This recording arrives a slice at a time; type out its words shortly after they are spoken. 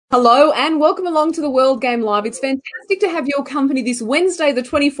Hello and welcome along to the World Game Live. It's fantastic to have your company this Wednesday, the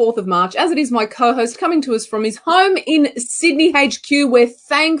 24th of March, as it is my co-host coming to us from his home in Sydney HQ, where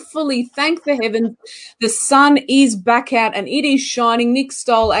thankfully, thank the heavens, the sun is back out and it is shining. Nick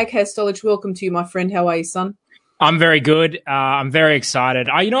Stoll, aka Stolich, welcome to you, my friend. How are you, son? I'm very good. I'm very excited.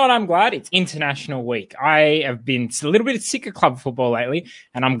 You know what? I'm glad it's International Week. I have been a little bit sick of club football lately,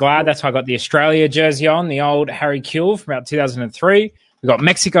 and I'm glad that's why I got the Australia jersey on, the old Harry Kewell from about 2003. We got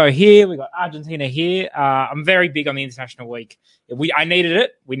Mexico here. We got Argentina here. I'm very big on the International Week. I needed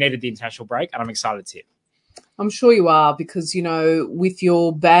it. We needed the international break, and I'm excited to see it. I'm sure you are because, you know, with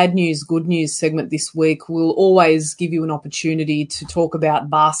your bad news, good news segment this week, we'll always give you an opportunity to talk about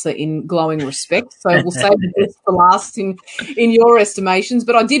Barca in glowing respect. So we'll save the best for last in your estimations.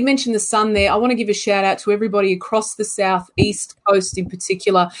 But I did mention the sun there. I want to give a shout out to everybody across the southeast coast in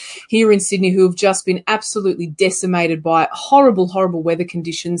particular here in Sydney who have just been absolutely decimated by horrible, horrible weather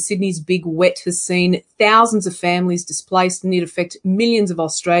conditions. Sydney's big wet has seen thousands of families displaced and it affect millions of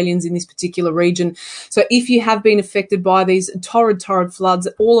Australians in this particular region. So if you have been affected by these torrid floods,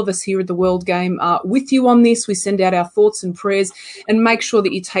 all of us here at the World Game are with you on this. We send out our thoughts and prayers and make sure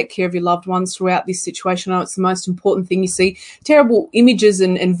that you take care of your loved ones throughout this situation. I know it's the most important thing. You see terrible images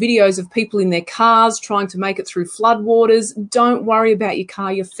and videos of people in their cars trying to make it through floodwaters. Don't worry about your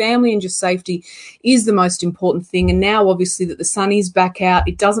car. Your family and your safety is the most important thing. And now, obviously, that the sun is back out,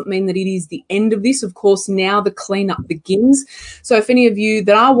 it doesn't mean that it is the end of this. Of course, now the cleanup begins. So if any of you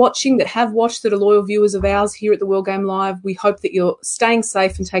that are watching, that have watched, that are loyal viewers of ours here at the World Game Live, we hope that you're staying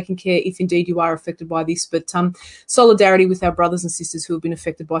safe and taking care if indeed you are affected by this. But solidarity with our brothers and sisters who have been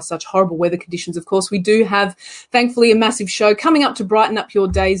affected by such horrible weather conditions. Of course, we do have, thankfully, a massive show coming up to brighten up your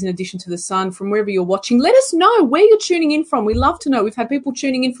days in addition to the sun from wherever you're watching. Let us know where you're tuning in from. We love to know. We've had people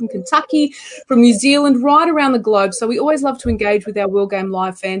tuning in from Kentucky, from New Zealand, right around the globe. So we always love to engage with our World Game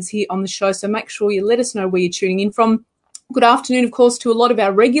Live fans here on the show. So make sure you let us know where you're tuning in from. Good afternoon, of course, to a lot of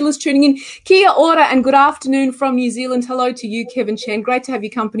our regulars tuning in. Kia ora and good afternoon from New Zealand. Hello to you, Kevin Chan. Great to have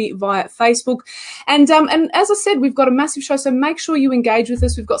your company via Facebook. And as I said, we've got a massive show, so make sure you engage with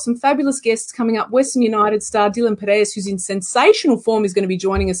us. We've got some fabulous guests coming up. Western United star Dylan Pierias, who's in sensational form, is going to be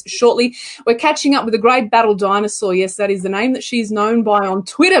joining us shortly. We're catching up with a great battle dinosaur. Yes, that is the name that she's known by on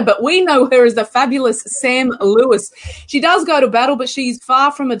Twitter, but we know her as the fabulous Sam Lewis. She does go to battle, but she's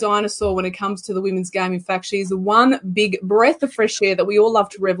far from a dinosaur when it comes to the women's game. In fact, she's the one big breath of fresh air that we all love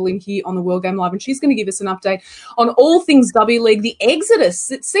to revel in here on the World Game Live, and she's going to give us an update on all things W League, the exodus.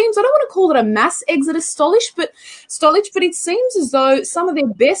 It seems, I don't want to call it a mass exodus, Stolich, but it seems as though some of their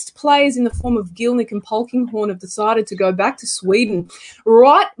best players in the form of Gilnick and Polkinghorn have decided to go back to Sweden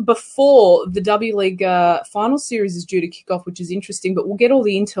right before the W League final series is due to kick off, which is interesting, but we'll get all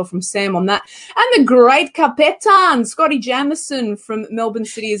the intel from Sam on that. And the great Capetan, Scotty Jamieson from Melbourne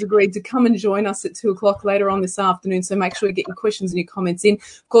City, has agreed to come and join us at 2 o'clock later on this afternoon, so make sure you get your questions and your comments in.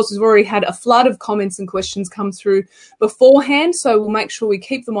 Of course, we've already had a flood of comments and questions come through beforehand, so we'll make sure we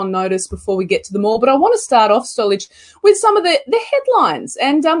keep them on notice before we get to them all. But I want to start off, Stolich, with some of the headlines,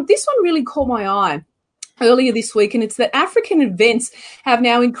 and this one really caught my eye earlier this week, and it's that African events have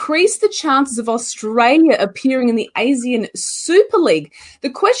now increased the chances of Australia appearing in the Asian Super League. The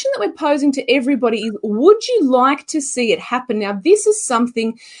question that we're posing to everybody is, would you like to see it happen? Now, this is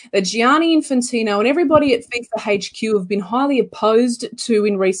something that Gianni Infantino and everybody at FIFA HQ have been highly opposed to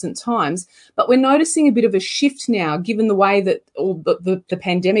in recent times, but we're noticing a bit of a shift now, given the way that the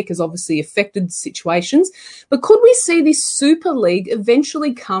pandemic has obviously affected situations. But could we see this Super League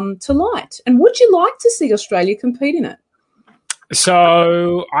eventually come to light? And would you like to see Australia compete in it?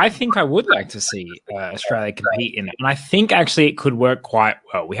 So I think I would like to see Australia compete in it. And I think actually it could work quite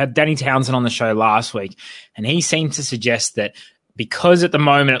well. We had Danny Townsend on the show last week, and he seemed to suggest that because at the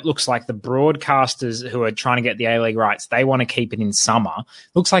moment it looks like the broadcasters who are trying to get the A-League rights, they want to keep it in summer.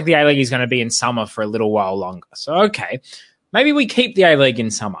 Looks like the A-League is going to be in summer for a little while longer. So, okay, maybe we keep the A-League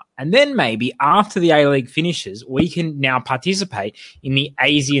in summer. And then maybe after the A-League finishes, we can now participate in the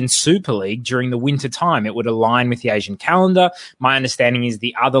Asian Super League during the winter time. It would align with the Asian calendar. My understanding is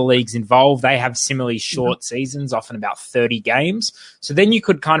the other leagues involved, they have similarly short seasons, often about 30 games. So then you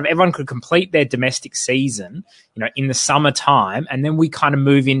could everyone could complete their domestic season, in the summertime, and then we kind of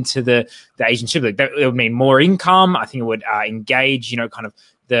move into the Asian Super League. It would mean more income. I think it would engage,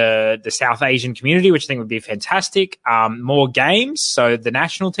 the South Asian community, which I think would be fantastic. More games, so the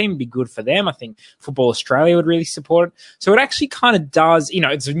national team would be good for them. I think Football Australia would really support it. So it actually kind of does,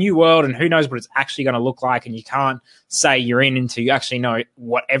 it's a new world, and who knows what it's actually going to look like, and you can't say you're in until you actually know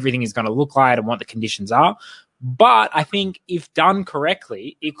what everything is going to look like and what the conditions are. But I think if done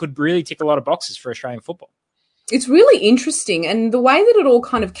correctly, it could really tick a lot of boxes for Australian football. It's really interesting. And the way that it all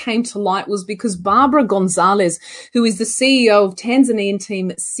kind of came to light was because Barbara Gonzalez, who is the CEO of Tanzanian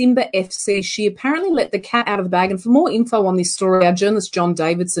team Simba FC, she apparently let the cat out of the bag. And for more info on this story, our journalist John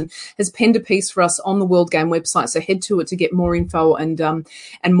Davidson has penned a piece for us on the World Game website. So head to it to get more info and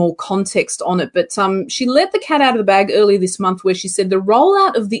more context on it. But she let the cat out of the bag earlier this month, where she said the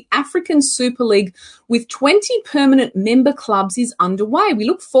rollout of the African Super League with 20 permanent member clubs is underway. We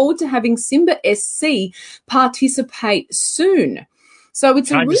look forward to having Simba SC participate soon. So it's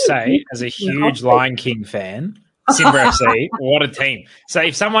Can I just say, as a huge Lion King fan, Simba FC, what a team. So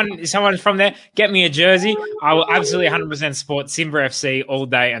if someone's from there, get me a jersey. I will absolutely 100% support Simba FC all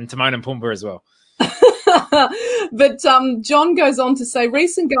day, and Timon and Pumbaa as well. But John goes on to say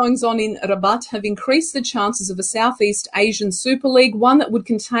recent goings-on in Rabat have increased the chances of a Southeast Asian Super League, one that would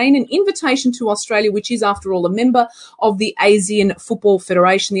contain an invitation to Australia, which is, after all, a member of the ASEAN Football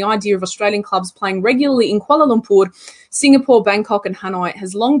Federation. The idea of Australian clubs playing regularly in Kuala Lumpur, Singapore, Bangkok and Hanoi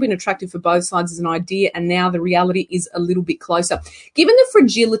has long been attractive for both sides as an idea, and now the reality is a little bit closer. Given the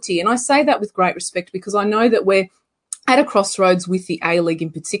fragility, and I say that with great respect because I know that we're at a crossroads with the A-League in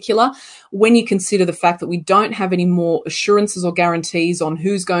particular, when you consider the fact that we don't have any more assurances or guarantees on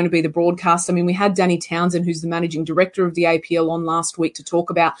who's going to be the broadcast. I mean, we had Danny Townsend, who's the managing director of the APL, on last week to talk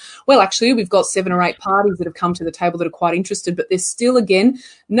about, well, actually, we've got 7 or 8 parties that have come to the table that are quite interested, but there's still, again,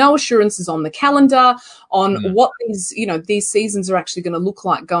 no assurances on the calendar, on what these seasons are actually going to look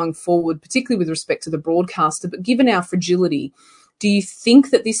like going forward, particularly with respect to the broadcaster. But given our fragility, do you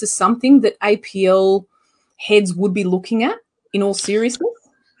think that this is something that APL heads would be looking at in all seriousness?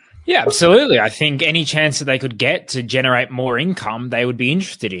 Yeah, absolutely. I think any chance that they could get to generate more income, they would be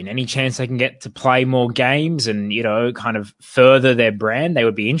interested in. Any chance they can get to play more games and, kind of further their brand, they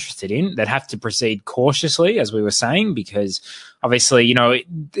would be interested in. They'd have to proceed cautiously, as we were saying, because obviously,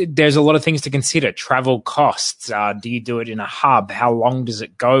 there's a lot of things to consider. Travel costs. Do you do it in a hub? How long does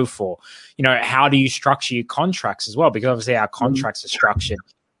it go for? How do you structure your contracts as well? Because obviously our contracts are structured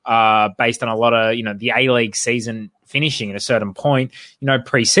based on a lot of, the A-League season finishing at a certain point,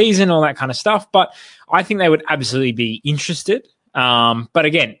 pre-season, all that kind of stuff. But I think they would absolutely be interested. But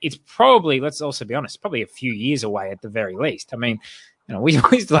again, it's probably, let's also be honest, probably a few years away at the very least. I mean, we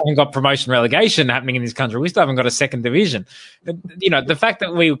still haven't got promotion relegation happening in this country. We still haven't got a second division. The fact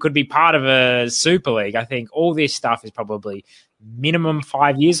that we could be part of a Super League, I think all this stuff is probably minimum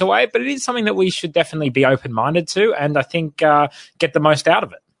 5 years away, but it is something that we should definitely be open-minded to, and I think get the most out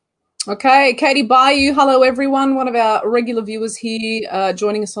of it. Okay, Katie Bayou, hello everyone. One of our regular viewers here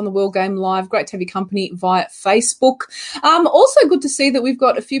joining us on the World Game Live. Great to have your company via Facebook. Also good to see that we've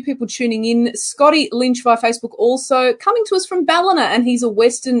got a few people tuning in. Scotty Lynch via Facebook also coming to us from Ballina, and he's a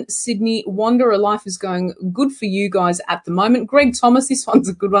Western Sydney Wanderer. Life is going good for you guys at the moment. Greg Thomas, this one's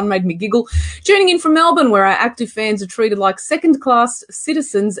a good one, made me giggle. Tuning in from Melbourne, where our active fans are treated like second-class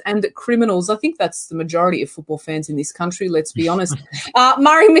citizens and criminals. I think that's the majority of football fans in this country, let's be honest.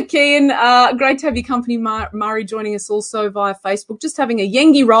 Murray McKee, great to have your company, Murray, joining us also via Facebook. Just having a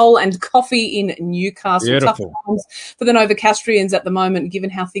Yengi roll and coffee in Newcastle. Beautiful. Tough times for the Novocastrians at the moment, given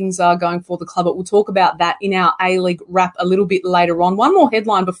how things are going for the club. But we'll talk about that in our A-League wrap a little bit later on. One more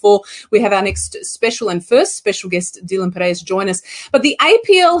headline before we have our next first special guest, Dylan Pierias, join us. But the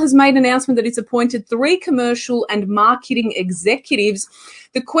APL has made an announcement that it's appointed 3 commercial and marketing executives.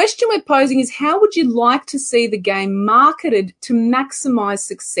 The question we're posing is, how would you like to see the game marketed to maximise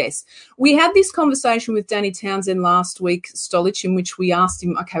success? We had this conversation with Danny Townsend last week, Stolich, in which we asked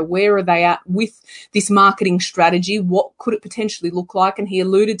him, okay, where are they at with this marketing strategy? What could it potentially look like? And he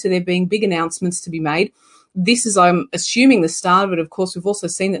alluded to there being big announcements to be made. This is, I'm assuming, the start of it. Of course, we've also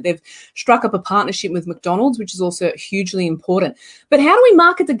seen that they've struck up a partnership with McDonald's, which is also hugely important. But how do we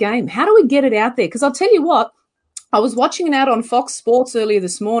market the game? How do we get it out there? Because I'll tell you what, I was watching an ad on Fox Sports earlier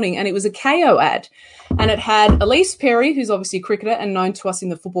this morning, and it was a KO ad, and it had Elise Perry, who's obviously a cricketer and known to us in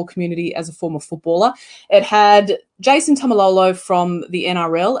the football community as a former footballer. It had Jason Tamalolo from the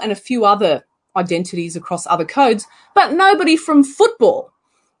NRL and a few other identities across other codes, but nobody from football,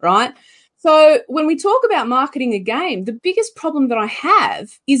 right? So when we talk about marketing a game, the biggest problem that I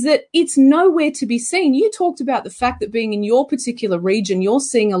have is that it's nowhere to be seen. You talked about the fact that being in your particular region, you're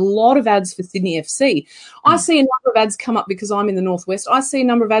seeing a lot of ads for Sydney FC. I see a number of ads come up because I'm in the Northwest. I see a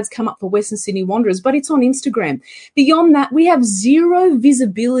number of ads come up for Western Sydney Wanderers, but it's on Instagram. Beyond that, we have zero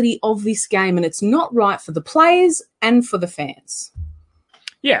visibility of this game, and it's not right for the players and for the fans.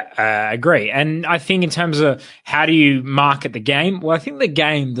 Yeah, I agree. And I think in terms of how do you market the game, well, I think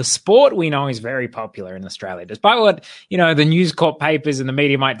the sport we know is very popular in Australia. Despite what, the News Corp papers and the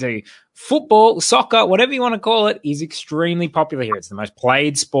media might do, football, soccer, whatever you want to call it, is extremely popular here. It's the most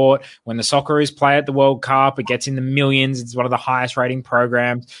played sport. When the Socceroos play at the World Cup, it gets in the millions. It's one of the highest rating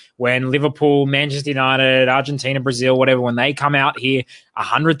programs. When Liverpool, Manchester United, Argentina, Brazil, whatever, when they come out here,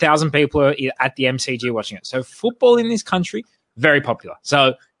 100,000 people are at the MCG watching it. So football in this country, very popular.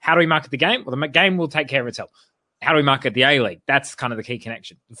 So how do we market the game? Well, the game will take care of itself. How do we market the A-League? That's kind of the key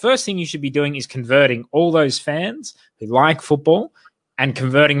connection. The first thing you should be doing is converting all those fans who like football and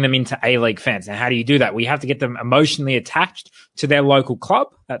converting them into A-League fans. Now, how do you do that? Well, you have to get them emotionally attached to their local club.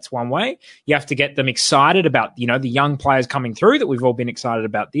 That's one way. You have to get them excited about, the young players coming through that we've all been excited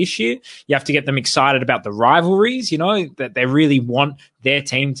about this year. You have to get them excited about the rivalries, that they really want their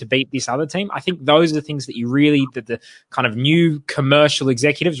team to beat this other team. I think those are the things that that the kind of new commercial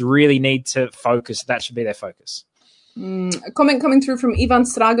executives really need to focus. That should be their focus. A comment coming through from Ivan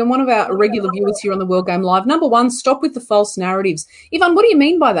Stragan, one of our regular viewers here on the World Game Live. Number one, stop with the false narratives. Ivan, what do you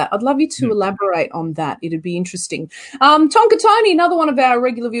mean by that? I'd love you to elaborate on that. It'd be interesting. Tonka Tony, another one of our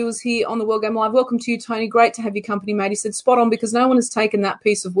regular viewers here on the World Game Live. Welcome to you, Tony. Great to have your company, mate. He said, spot on, because no one has taken that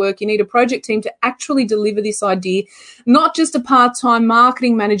piece of work. You need a project team to actually deliver this idea, not just a part-time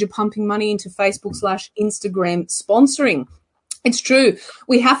marketing manager pumping money into Facebook/Instagram sponsoring. It's true.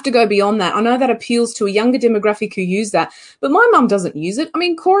 We have to go beyond that. I know that appeals to a younger demographic who use that, but my mum doesn't use it. I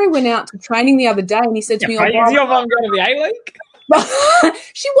mean, Corey went out to training the other day and he said to me, is your mum going to the A-League?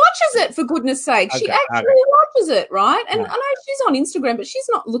 She watches it, for goodness sake. She actually watches it, right? And I know she's on Instagram, but she's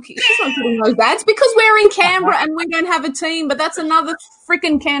not putting those ads because we're in Canberra and we don't have a team. But that's another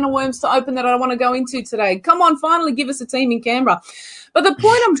freaking can of worms to open that I don't want to go into today. Come on, finally give us a team in Canberra. But the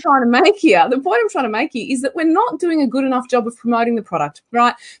point I'm trying to make here is that we're not doing a good enough job of promoting the product,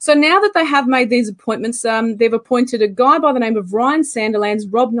 right? So now that they have made these appointments, they've appointed a guy by the name of Ryan Sanderlands,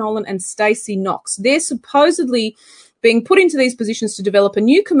 Rob Nolan, and Stacey Knox. They're supposedly being put into these positions to develop a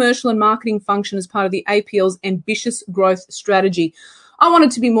new commercial and marketing function as part of the APL's ambitious growth strategy. I want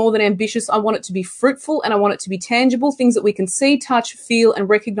it to be more than ambitious. I want it to be fruitful and I want it to be tangible, things that we can see, touch, feel, and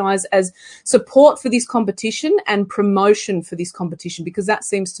recognise as support for this competition and promotion for this competition, because that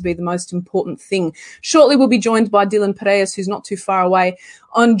seems to be the most important thing. Shortly, we'll be joined by Dylan Pierias, who's not too far away,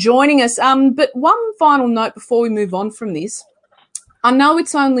 on joining us. But one final note before we move on from this. I know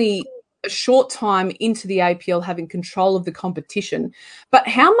it's only a short time into the APL having control of the competition, but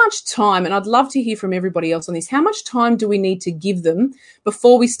how much time, and I'd love to hear from everybody else on this, how much time do we need to give them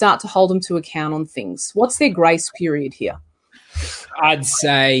before we start to hold them to account on things? What's their grace period here? I'd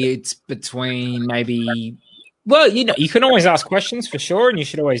say it's between maybe, well, you can always ask questions for sure, and you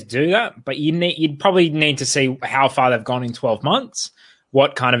should always do that, but you'd probably need to see how far they've gone in 12 months.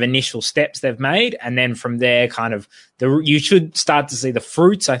 What kind of initial steps they've made, and then from there, you should start to see the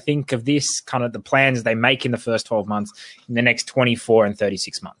fruits, I think, of this, kind of the plans they make in the first 12 months, in the next 24 and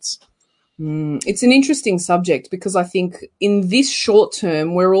 36 months. It's an interesting subject because I think in this short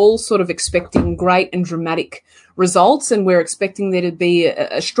term, we're all sort of expecting great and dramatic results, and we're expecting there to be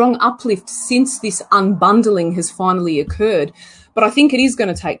a strong uplift since this unbundling has finally occurred. But I think it is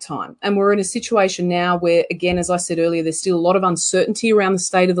going to take time. And we're in a situation now where, again, as I said earlier, there's still a lot of uncertainty around the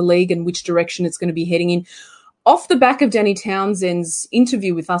state of the league and which direction it's going to be heading in. Off the back of Danny Townsend's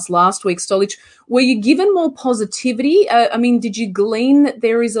interview with us last week, Stolich, were you given more positivity? Did you glean that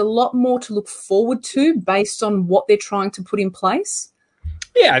there is a lot more to look forward to based on what they're trying to put in place?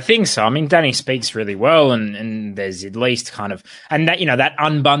 Yeah, I think so. I mean, Danny speaks really well, and there's at least kind of, and that, that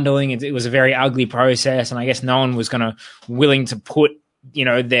unbundling, it was a very ugly process, and I guess no one was willing to put,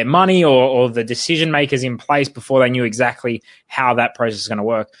 their money or the decision makers in place before they knew exactly how that process is going to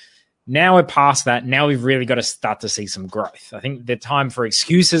work. Now we're past that. Now we've really got to start to see some growth. I think the time for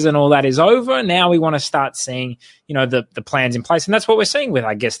excuses and all that is over. Now we want to start seeing, the plans in place. And that's what we're seeing with,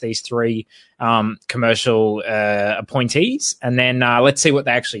 I guess, these three commercial appointees. And then let's see what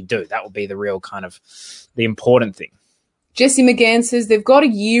they actually do. That will be the real kind of the important thing. Jesse McGann says they've got a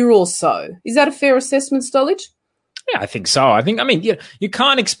year or so. Is that a fair assessment, Stolich? Yeah, I think so. You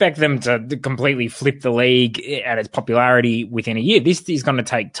can't expect them to completely flip the league at its popularity within a year. This is going to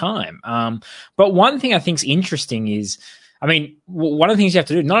take time. But one thing I think is interesting is, one of the things you have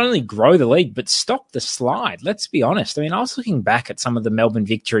to do, not only grow the league, but stop the slide. Let's be honest. I was looking back at some of the Melbourne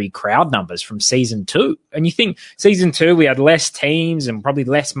Victory crowd numbers from season 2, and you think season 2, we had less teams and probably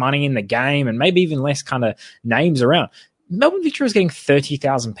less money in the game and maybe even less kind of names around. Melbourne Victory was getting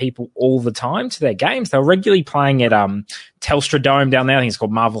 30,000 people all the time to their games. They were regularly playing at Telstra Dome down there. I think it's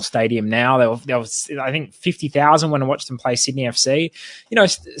called Marvel Stadium now. There was I think 50,000 when I watched them play Sydney FC.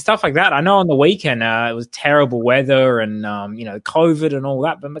 Stuff like that. I know on the weekend it was terrible weather and COVID and all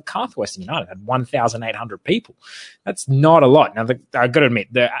that, but Macarthur Western United had 1,800 people. That's not a lot. Now I've got to admit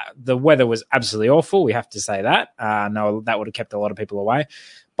the weather was absolutely awful. We have to say that. No, that would have kept a lot of people away.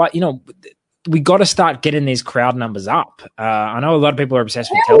 But we got to start getting these crowd numbers up. I know a lot of people are obsessed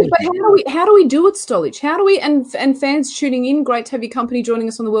with television. But how do we do it, Stolich? How do we, and fans tuning in, great to have your company joining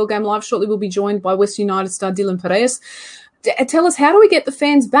us on the World Game Live. Shortly we'll be joined by Western United star Dylan Pierias. Tell us, how do we get the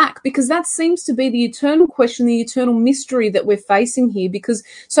fans back? Because that seems to be the eternal question, the eternal mystery that we're facing here, because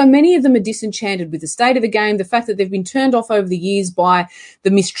so many of them are disenchanted with the state of the game, the fact that they've been turned off over the years by the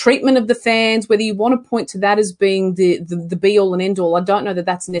mistreatment of the fans, whether you want to point to that as being the be-all and end-all. I don't know that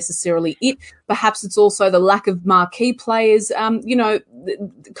that's necessarily it. Perhaps it's also the lack of marquee players.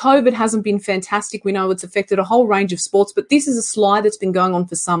 COVID hasn't been fantastic. We know it's affected a whole range of sports, but this is a slide that's been going on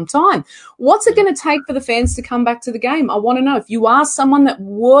for some time. What's it going to take for the fans to come back to the game? I want to know, if you are someone that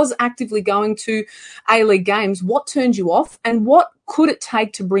was actively going to A-League games, what turned you off and what could it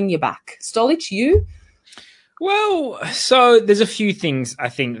take to bring you back? Stolich, you? Well, so there's a few things I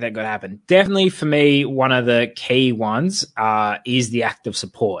think that got to happen. Definitely for me, one of the key ones is the active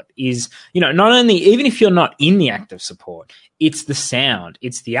support. Not only, even if you're not in the active support, it's the sound,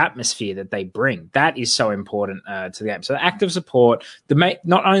 it's the atmosphere that they bring. That is so important to the game. So the active support,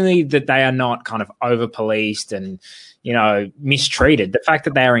 not only that they are not kind of over-policed and mistreated, the fact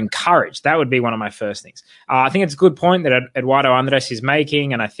that they are encouraged, that would be one of my first things. I think it's a good point that Eduardo Andres is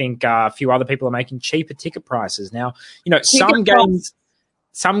making, and I think a few other people are making cheaper ticket prices. Now, some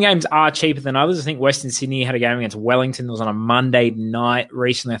games are cheaper than others. I think Western Sydney had a game against Wellington. It was on a Monday night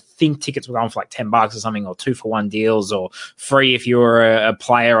recently. I think tickets were going for like $10 or something, or 2-for-1 deals, or free if you're a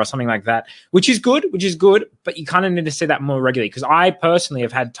player or something like that, which is good, but you kind of need to see that more regularly. Because I personally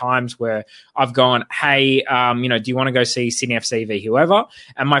have had times where I've gone, hey, do you want to go see Sydney FC v whoever?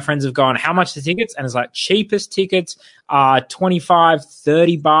 And my friends have gone, how much are the tickets? And it's like, cheapest tickets are $25,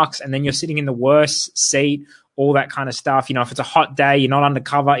 $30, and then you're sitting in the worst seat, all that kind of stuff. If it's a hot day, you're not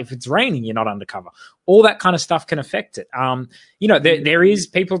undercover. If it's raining, you're not undercover. All that kind of stuff can affect it. There is,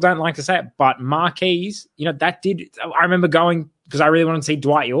 people don't like to say it, but marquees, that did, I remember going, because I really wanted to see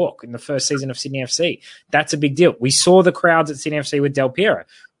Dwight York in the first season of Sydney FC. That's a big deal. We saw the crowds at Sydney FC with Del Piero.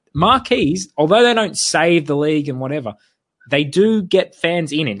 Marquees, although they don't save the league and whatever, they do get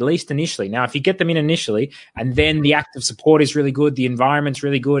fans in, at least initially. Now, if you get them in initially and then the active support is really good, the environment's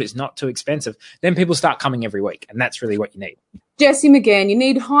really good, it's not too expensive, then people start coming every week, and that's really what you need. Jesse McGann, you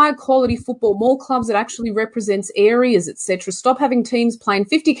need higher quality football, more clubs that actually represents areas, etc. Stop having teams playing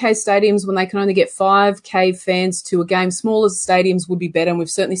 50K stadiums when they can only get 5K fans to a game. Smaller stadiums would be better, and we've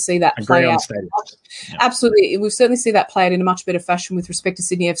certainly seen that play out. Yeah. Absolutely. We've certainly seen that play out in a much better fashion with respect to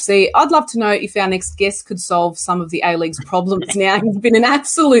Sydney FC. I'd love to know if our next guest could solve some of the A-League's problems now. He's been an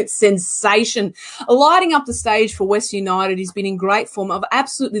absolute sensation, lighting up the stage for West United. He's been in great form. I've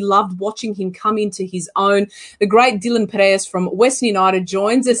absolutely loved watching him come into his own. The great Dylan Pierias from Western United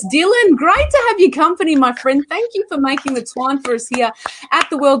joins us. Dylan, great to have your company, my friend. Thank you for making the time for us here at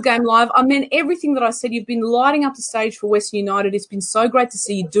the World Game Live. I meant everything that I said. You've been lighting up the stage for Western United. It's been so great to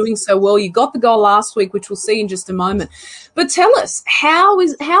see you doing so well. You got the goal last week, which we'll see in just a moment. But tell us, how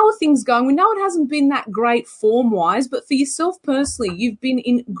are things going? We know it hasn't been that great form-wise, but for yourself personally, you've been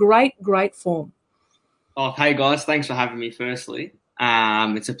in great form. Oh, hey guys, thanks for having me. Firstly,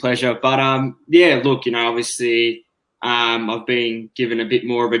 it's a pleasure. But look, obviously, I've been given a bit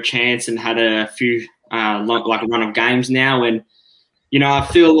more of a chance and had a few like a run of games now, and I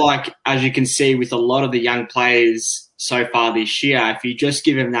feel like, as you can see with a lot of the young players so far this year, if you just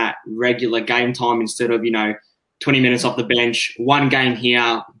give them that regular game time instead of 20 minutes off the bench, one game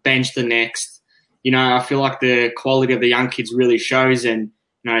here, bench the next, I feel like the quality of the young kids really shows. And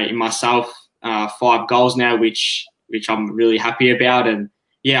in myself, 5 goals now, which I'm really happy about. And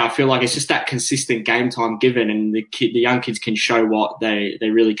yeah, I feel like it's just that consistent game time given, and the young kids can show what they're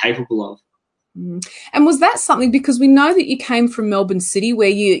really capable of. And was that something, because we know that you came from Melbourne City, where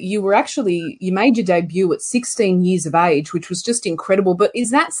you made your debut at 16 years of age, which was just incredible. But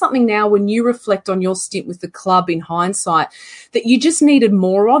is that something now, when you reflect on your stint with the club in hindsight, that you just needed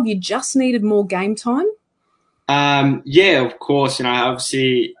more of? You just needed more game time? Yeah, of course. I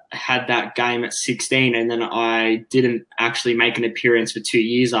obviously had that game at 16, and then I didn't actually make an appearance for 2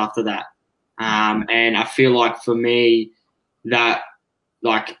 years after that. And I feel like for me that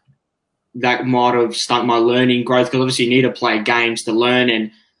might have stunted my learning growth, because obviously you need to play games to learn.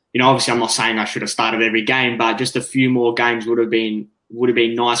 And obviously I'm not saying I should have started every game, but just a few more games would have been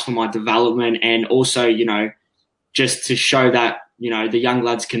nice for my development, and also, just to show that, the young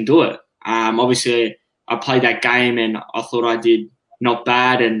lads can do it. Obviously I played that game and I thought I did not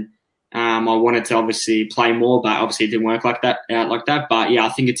bad, and I wanted to obviously play more, but obviously it didn't work like that. But yeah, I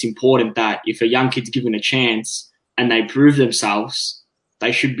think it's important that if a young kid's given a chance and they prove themselves,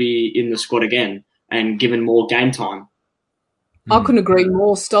 they should be in the squad again and given more game time. I couldn't agree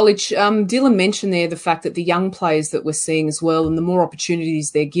more. Stolich, Dylan mentioned there the fact that the young players that we're seeing as well, and the more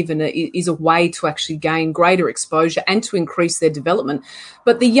opportunities they're given, is a way to actually gain greater exposure and to increase their development.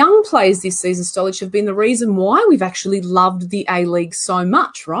 But the young players this season, Stolich, have been the reason why we've actually loved the A-League so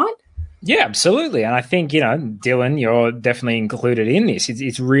much, right? Yeah, absolutely. And I think, Dylan, you're definitely included in this.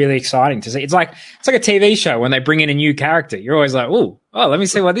 It's really exciting to see. It's like a TV show when they bring in a new character. You're always like, oh, let me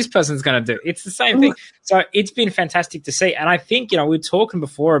see what this person's going to do. It's the same thing. So it's been fantastic to see. And I think, we were talking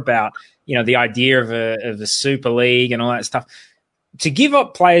before about, the idea of a Super League and all that stuff. To give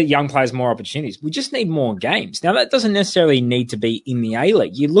up young players more opportunities, we just need more games. Now, that doesn't necessarily need to be in the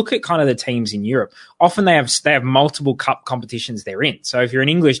A-League. You look at kind of the teams in Europe. Often they have multiple cup competitions they're in. So if you're an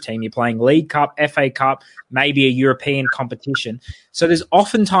English team, you're playing League Cup, FA Cup, maybe a European competition. So there's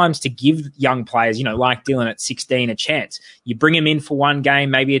often times to give young players, like Dylan at 16, a chance. You bring them in for one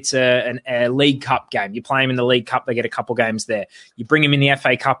game. Maybe it's a League Cup game. You play them in the League Cup. They get a couple games there. You bring them in the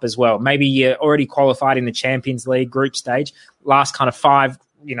FA Cup as well. Maybe you're already qualified in the Champions League group stage. Last kind of 5,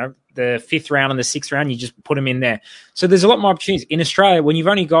 the 5th round and the 6th round, you just put them in there. So there's a lot more opportunities. In Australia, when you've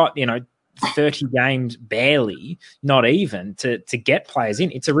only got, 30 games barely, not even, to get players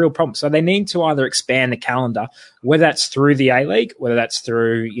in, it's a real problem. So they need to either expand the calendar, whether that's through the A-League, whether that's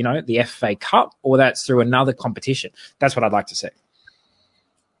through, the FA Cup, or that's through another competition. That's what I'd like to see.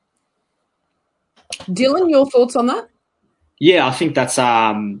 Dylan, your thoughts on that? Yeah, I think that's,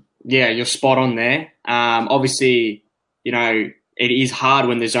 you're spot on there. Obviously, it is hard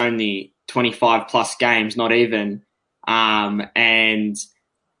when there's only 25 plus games, not even. And,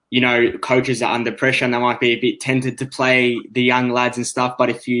 coaches are under pressure and they might be a bit tempted to play the young lads and stuff. But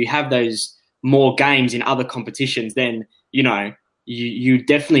if you have those more games in other competitions, then, you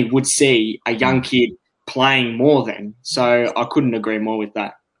definitely would see a young kid playing more then. So I couldn't agree more with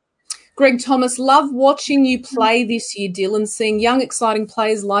that. Greg Thomas, love watching you play this year, Dylan. Seeing young, exciting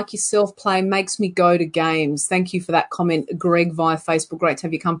players like yourself play makes me go to games. Thank you for that comment, Greg, via Facebook. Great to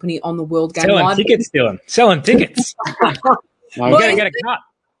have your company on the World Game Selling Live. Tickets, Dylan. Selling tickets. We're going to get a cut.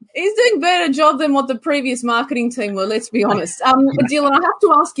 He's doing a better job than what the previous marketing team were, let's be honest. Dylan, I have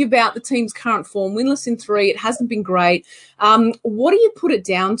to ask you about the team's current form. Winless in 3, it hasn't been great. What do you put it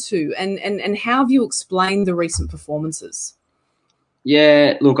down to, and how have you explained the recent performances?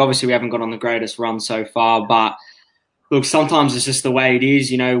 Yeah, look, obviously we haven't got on the greatest run so far, but look, sometimes it's just the way it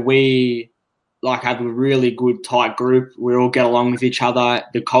is. We have a really good tight group. We all get along with each other.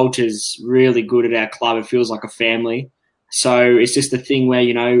 The culture's really good at our club. It feels like a family. So it's just a thing where,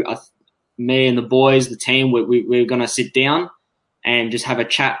 me and the boys, the team, we're going to sit down and just have a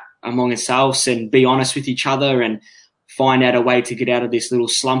chat among ourselves and be honest with each other and find out a way to get out of this little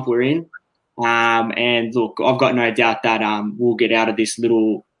slump we're in. And look, I've got no doubt that we'll get out of this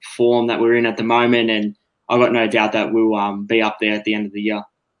little form that we're in at the moment, and I've got no doubt that we'll be up there at the end of the year.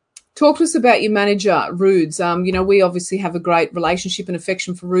 Talk to us about your manager, Rudes. We obviously have a great relationship and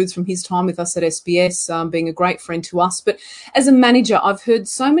affection for Rudes from his time with us at SBS, being a great friend to us. But as a manager, I've heard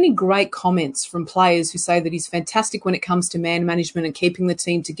so many great comments from players who say that he's fantastic when it comes to man management and keeping the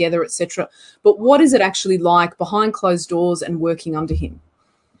team together, etc. But what is it actually like behind closed doors and working under him?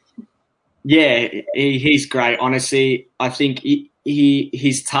 Yeah, he's great. Honestly, I think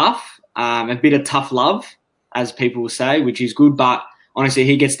he's tough, a bit of tough love, as people will say, which is good. But honestly,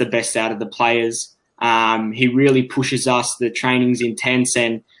 he gets the best out of the players. He really pushes us. The training's intense,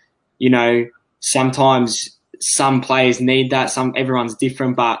 and sometimes some players need that. Everyone's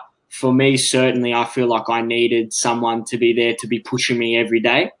different, but for me, certainly, I feel like I needed someone to be there to be pushing me every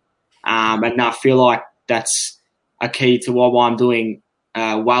day, and I feel like that's a key to what I'm doing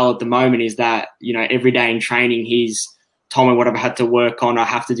well at the moment, is that, every day in training, he's told me what I've had to work on. I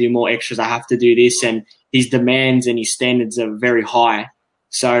have to do more extras. I have to do this. And his demands and his standards are very high.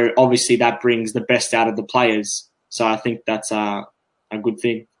 So obviously that brings the best out of the players. So I think that's a good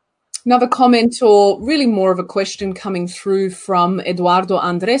thing. Another comment, or really more of a question, coming through from Eduardo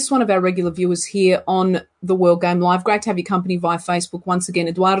Andres, one of our regular viewers here on the World Game Live. Great to have your company via Facebook once again,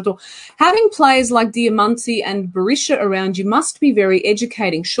 Eduardo. Having players like Diamanti and Berisha around you must be very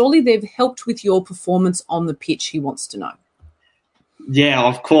educating. Surely they've helped with your performance on the pitch, he wants to know. Yeah,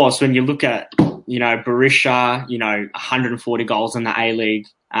 of course. When you look at, Berisha, 140 goals in the A-League,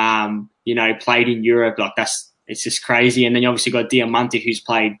 played in Europe. Like it's just crazy. And then you obviously got Diamante, who's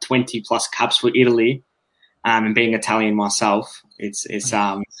played 20 plus caps for Italy. And being Italian myself, it's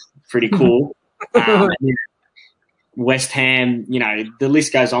pretty cool. West Ham, the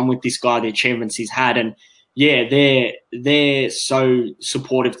list goes on with this guy, the achievements he's had, and they're so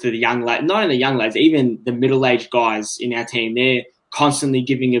supportive to the young lads. Not only the young lads, even the middle-aged guys in our team. They're constantly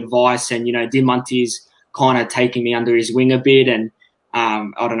giving advice, and Diamante's kind of taking me under his wing a bit. And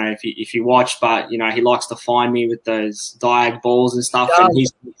I don't know if you watch, but he likes to find me with those diag balls and stuff. And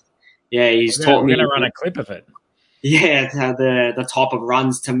he's taught me. We're going to run a clip of it. Yeah, the type of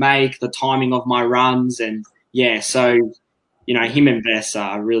runs to make, the timing of my runs, and so him and Bess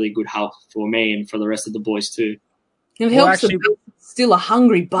are a really good help for me and for the rest of the boys too. It helps. Still a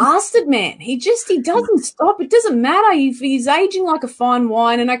hungry bastard, man. He doesn't stop. It doesn't matter if he's aging like a fine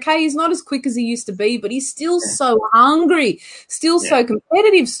wine. And okay, he's not as quick as he used to be, but he's still so hungry, still so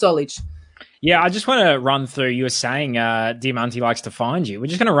competitive, Stolich. Yeah, I just want to run through, you were saying Diamante likes to find you. We're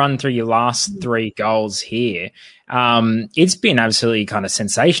just going to run through your last 3 goals here. It's been absolutely kind of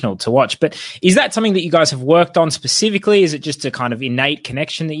sensational to watch. But is that something that you guys have worked on specifically? Is it just a kind of innate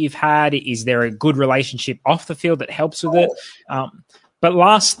connection that you've had? Is there a good relationship off the field that helps with it? But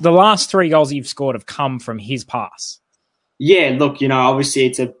the last 3 goals that you've scored have come from his pass. Yeah, look, obviously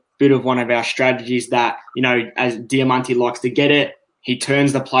it's a bit of one of our strategies that, as Diamante likes to get it, he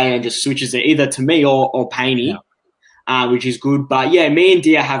turns the player and just switches it either to me or Painey, which is good. But, me and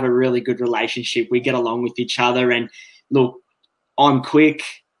Dia have a really good relationship. We get along with each other. And, look, I'm quick.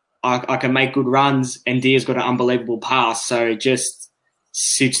 I can make good runs. And Dia's got an unbelievable pass. So it just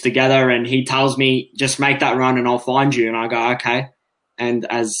suits together. And he tells me, just make that run and I'll find you. And I go, okay. And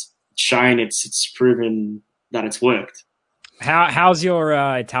as shown, it's proven that it's worked. How's your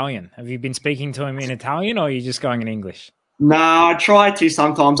Italian? Have you been speaking to him in Italian or are you just going in English? No, I try to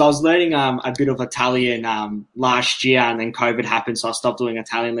sometimes. I was learning a bit of Italian last year, and then COVID happened, so I stopped doing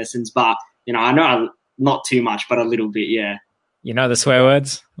Italian lessons. But I know not too much, but a little bit, yeah. You know the swear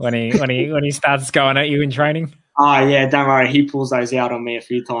words when he starts going at you in training? Oh yeah, don't worry. He pulls those out on me a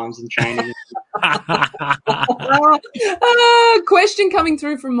few times in training. Question coming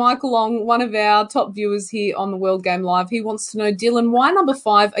through from Michael Long, one of our top viewers here on the World Game Live. He wants to know, Dylan, why number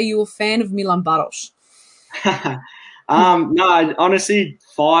 5? Are you a fan of Milan Baros? No, honestly,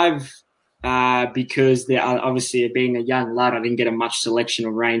 5, because obviously being a young lad, I didn't get a much selection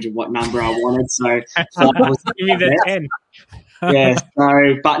or range of what number I wanted. So 5 was give me the 10. Yeah.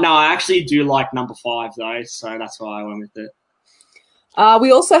 So, but no, I actually do like number 5 though. So that's why I went with it.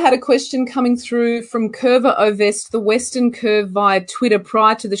 We also had a question coming through from Curva Ovest, the Western Curve, via Twitter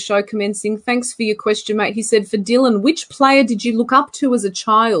prior to the show commencing. Thanks for your question, mate. He said, for Dylan, which player did you look up to as a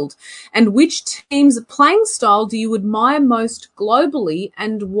child? And which team's playing style do you admire most globally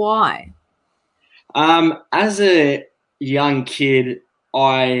and why? As a young kid,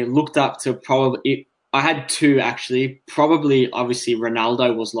 I looked up to I had 2 actually. Probably, obviously,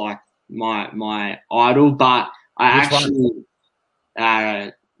 Ronaldo was like my idol, but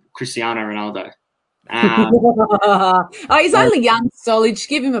Cristiano Ronaldo. He's only young, Stolich.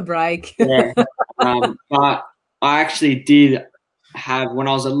 Give him a break. Yeah. But I actually did have, when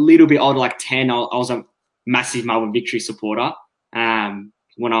I was a little bit older, like 10, I was a massive Melbourne Victory supporter. When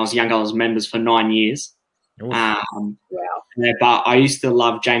I was younger, I was members for 9 years. Wow. Yeah, but I used to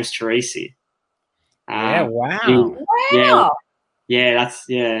love James Teresi. Wow.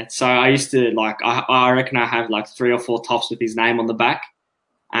 Yeah. So I used to I reckon I have like 3 or 4 tops with his name on the back.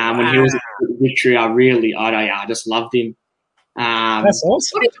 When he was at Victory, I just loved him. That's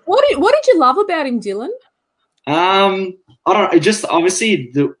awesome. What did you love about him, Dylan? I don't know. Just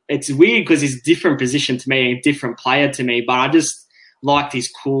obviously it's weird because he's a different position to me, a different player to me, but I just liked his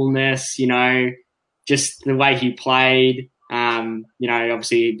coolness, just the way he played,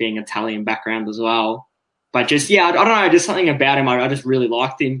 obviously being Italian background as well. But just, I don't know, just something about him. I just really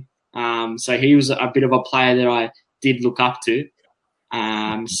liked him. So he was a bit of a player that I did look up to.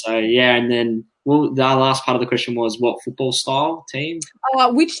 And then, the last part of the question was what football style team?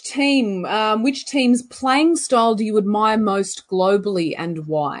 Which team's playing style do you admire most globally and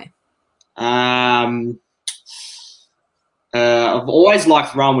why? I've always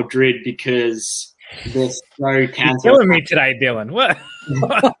liked Real Madrid because they're so counter. Killing me today, Dylan. What?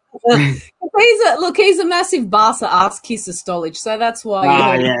 He's a massive Barca ass kisser, Stolich, so that's why.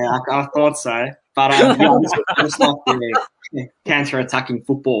 I thought so. But I just like the counter-attacking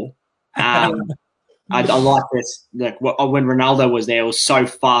football. I like this. When Ronaldo was there, it was so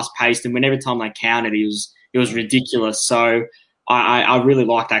fast-paced, and every time they countered, it was ridiculous. So I really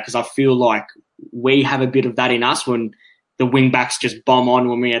like that because I feel like we have a bit of that in us when the wing backs just bomb on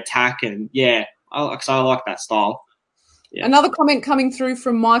when we attack, and I like that style. Yeah. Another comment coming through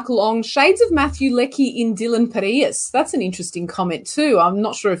from Michael Ong, shades of Matthew Leckie in Dylan Pierias. That's an interesting comment too. I'm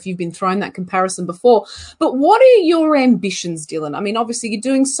not sure if you've been thrown that comparison before, but what are your ambitions, Dylan? I mean, obviously you're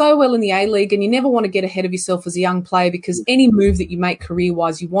doing so well in the A-League and you never want to get ahead of yourself as a young player because any move that you make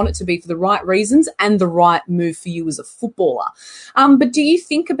career-wise, you want it to be for the right reasons and the right move for you as a footballer. But do you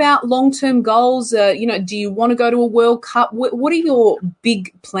think about long-term goals? Do you want to go to a World Cup? What are your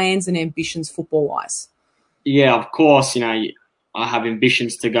big plans and ambitions football-wise? Yeah, of course, I have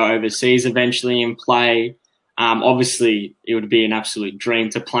ambitions to go overseas eventually and play. Obviously, it would be an absolute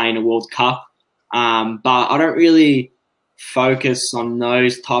dream to play in a World Cup. But I don't really focus on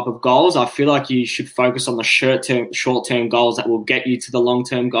those type of goals. I feel like you should focus on the short-term goals that will get you to the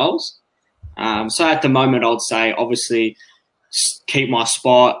long-term goals. So at the moment, I would say, obviously, keep my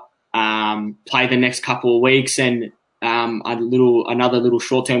spot, play the next couple of weeks, and another little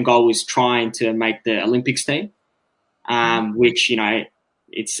short-term goal was trying to make the Olympics team, which,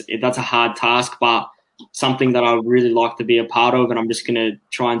 that's a hard task, but something that I would really like to be a part of. And I'm just going to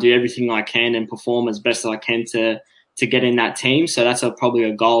try and do everything I can and perform as best as I can to get in that team. So that's probably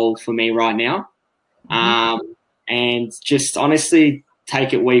a goal for me right now. And just honestly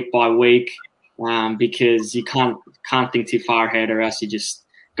take it week by week, because you can't think too far ahead or else you just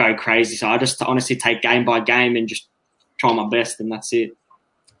go crazy. So I just honestly take game by game and just try my best, and that's it.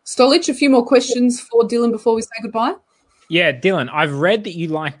 Stolich, a few more questions for Dylan before we say goodbye. Yeah, Dylan, I've read that you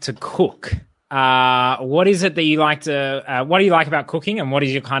like to cook. What is it that you like to? What do you like about cooking, and what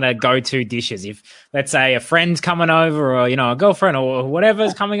is your kind of go-to dishes? If, let's say, a friend's coming over, or a girlfriend or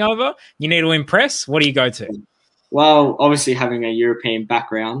whatever's coming over, you need to impress. What do you go to? Well, obviously having a European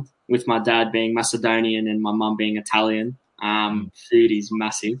background, with my dad being Macedonian and my mum being Italian, food is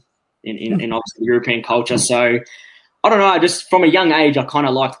massive in obviously European culture. So I don't know, just from a young age, I kind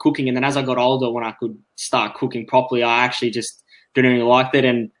of liked cooking. And then as I got older, when I could start cooking properly, I actually just didn't really like it.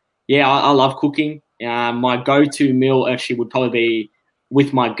 And yeah, I love cooking. My go-to meal actually would probably be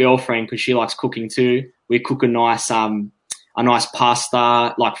with my girlfriend, because she likes cooking too. We cook a nice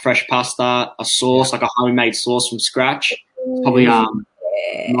pasta, like fresh pasta, a sauce, like a homemade sauce from scratch. It's probably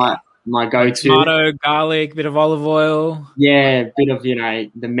my go-to. Tomato, garlic, bit of olive oil. Yeah, bit of,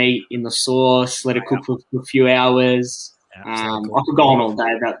 the meat in the sauce, let it cook for a few hours. I could go on all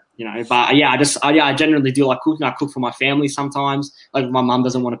day, but I generally do like cooking. I cook for my family sometimes. Like if my mum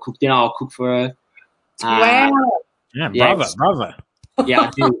doesn't want to cook dinner, I'll cook for her. Wow. Bravo. Yeah, I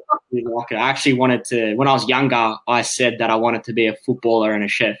do like it. I actually wanted to, when I was younger, I said that I wanted to be a footballer and a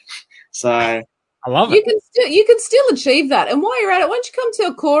chef. So I love it. You can still achieve that. And while you're at it, why don't you come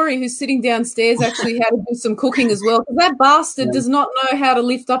tell Corey, who's sitting downstairs, actually how to do some cooking as well? Because that bastard does not know how to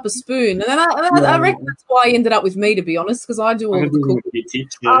lift up a spoon. And then I reckon that's why he ended up with me, to be honest, because I do all of the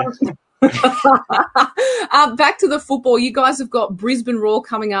cooking. Back to the football. You guys have got Brisbane Roar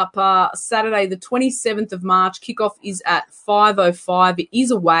coming up Saturday, the 27th of March. Kickoff is at 5:05. It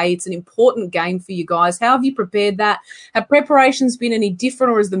is away. It's an important game for you guys. How have you prepared that? Have preparations been any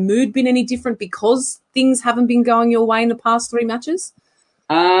different, or has the mood been any different because things haven't been going your way in the past 3 matches?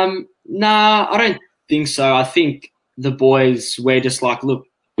 Nah, I don't think so. I think the boys, we're just like, look,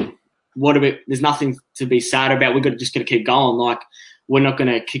 there's nothing to be sad about. We're just going to keep going. Like, we're not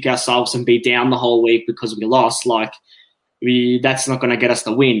going to kick ourselves and be down the whole week because we lost. Like, that's not going to get us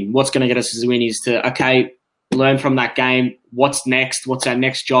the win. What's going to get us the win is to, learn from that game. What's next? What's our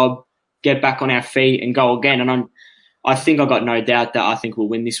next job? Get back on our feet and go again. And I think I got no doubt that I think we'll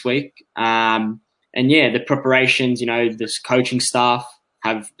win this week. And yeah, the preparations, this coaching staff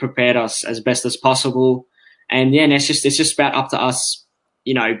have prepared us as best as possible. And yeah, and it's just about up to us,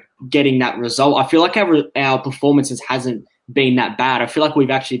 getting that result. I feel like our performances hasn't been that bad. I feel like we've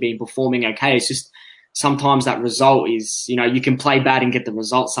actually been performing okay. It's just sometimes that result is, you can play bad and get the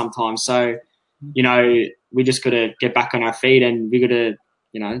result sometimes. So, we just got to get back on our feet and we got to,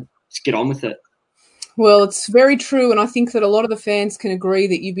 just get on with it. Well, it's very true, and I think that a lot of the fans can agree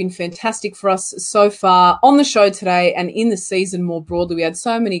that you've been fantastic for us so far on the show today and in the season more broadly. We had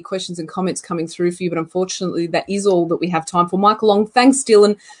so many questions and comments coming through for you, but unfortunately that is all that we have time for. Michael Long, thanks,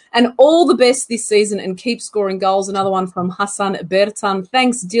 Dylan, and all the best this season and keep scoring goals. Another one from Hassan Bertan.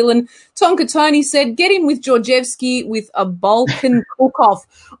 Thanks, Dylan. Tonka Tony said, get in with Georgievski with a Balkan cook-off.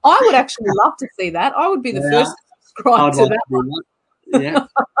 I would actually love to see that. I would be the first to subscribe to that one. Yeah.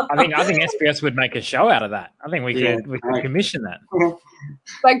 I think SBS would make a show out of that. I think we could commission that.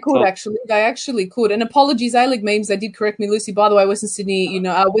 They could actually. They actually could. And apologies, A-League memes, they did correct me, Lucy. By the way, Western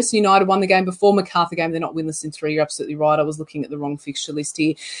United won the game before Macarthur game. They're not winless in 3. You're absolutely right. I was looking at the wrong fixture list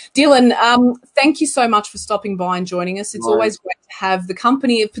here. Dylan, thank you so much for stopping by and joining us. It's always great to have the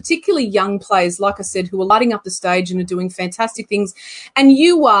company of particularly young players, like I said, who are lighting up the stage and are doing fantastic things. And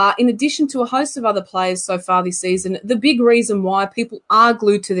you are, in addition to a host of other players so far this season, the big reason why people are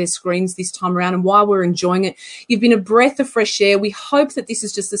glued to their screens this time around and why we're enjoying it. You've been a breath of fresh air. We hope that this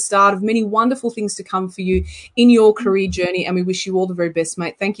is just the start of many wonderful things to come for you in your career journey, and we wish you all the very best,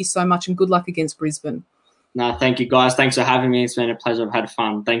 mate. Thank you so much, and good luck against Brisbane. No, thank you, guys. Thanks for having me. It's been a pleasure. I've had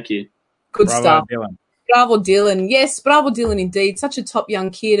fun. Thank you. Good Bravo, stuff. Dylan. Bravo, Dylan. Yes, bravo, Dylan, indeed. Such a top young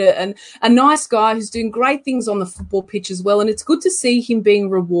kid and a nice guy who's doing great things on the football pitch as well. And it's good to see him being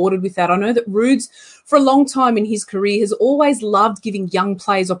rewarded with that. I know that Rudes, for a long time in his career, has always loved giving young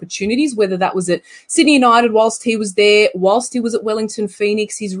players opportunities, whether that was at Sydney United whilst he was there, whilst he was at Wellington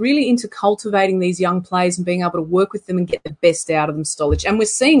Phoenix. He's really into cultivating these young players and being able to work with them and get the best out of them, Stolich. And we're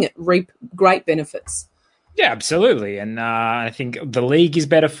seeing it reap great benefits. Yeah, absolutely. And I think the league is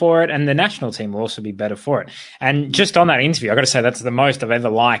better for it, and the national team will also be better for it. And just on that interview, I've got to say that's the most I've ever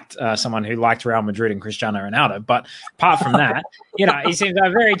liked someone who liked Real Madrid and Cristiano Ronaldo. But apart from that, he seems a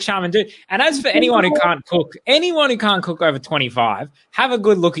very charming dude. And as for anyone who can't cook over 25, have a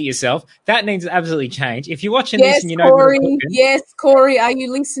good look at yourself. That needs to absolutely change. If you're watching this and you know Corey, yes, Corey, are you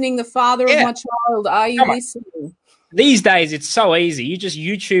listening? The father of my child, are you listening? These days, it's so easy. You just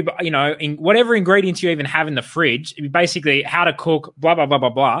YouTube, in whatever ingredients you even have in the fridge, basically how to cook, blah, blah, blah, blah,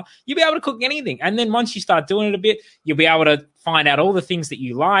 blah. You'll be able to cook anything. And then once you start doing it a bit, you'll be able to find out all the things that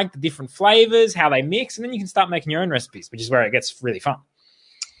you like, the different flavors, how they mix, and then you can start making your own recipes, which is where it gets really fun.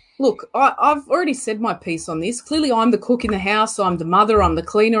 Look, I've already said my piece on this. Clearly, I'm the cook in the house. I'm the mother. I'm the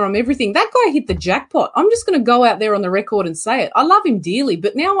cleaner. I'm everything. That guy hit the jackpot. I'm just going to go out there on the record and say it. I love him dearly,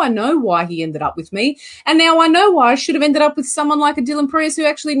 but now I know why he ended up with me. And now I know why I should have ended up with someone like a Dylan Pierias who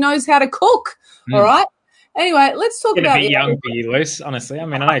actually knows how to cook. All right? Anyway, let's talk about... a bit young for you, Luce, honestly. I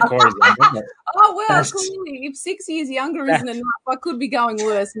mean, I know Corey's younger. Clearly, if 6 years younger isn't enough, I could be going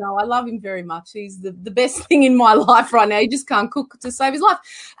worse. No, I love him very much. He's the best thing in my life right now. He just can't cook to save his life.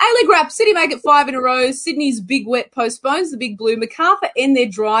 A-League wrap, City make it 5 in a row. Sydney's big wet postpones the big blue. Macarthur end their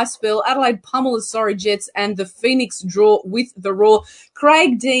dry spell. Adelaide pummel the sorry Jets, and the Phoenix draw with the Raw.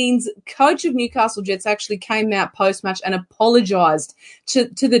 Craig Deans, coach of Newcastle Jets, actually came out post-match and apologised to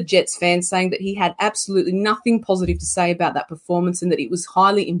the Jets fans, saying that he had absolutely nothing positive to say about that performance and that it was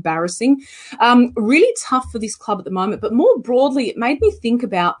highly embarrassing. Really tough for this club at the moment, but more broadly, it made me think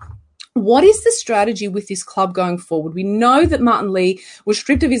about what is the strategy with this club going forward? We know that Martin Lee was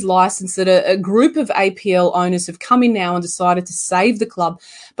stripped of his licence, that a group of APL owners have come in now and decided to save the club.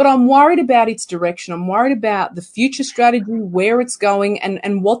 But I'm worried about its direction. I'm worried about the future strategy, where it's going,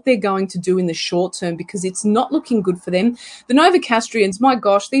 and what they're going to do in the short term, because it's not looking good for them. The Novocastrians, my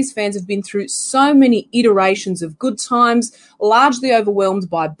gosh, these fans have been through so many iterations of good times, largely overwhelmed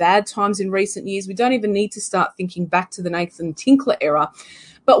by bad times in recent years. We don't even need to start thinking back to the Nathan Tinkler era.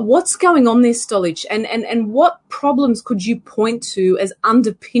 But what's going on there, Stolich, and what problems could you point to as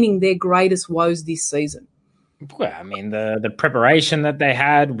underpinning their greatest woes this season? Well, I mean, the preparation that they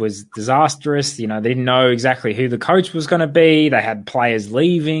had was disastrous. They didn't know exactly who the coach was going to be. They had players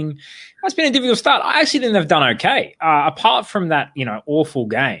leaving. It's been a difficult start. I actually think they've done okay. Apart from that, awful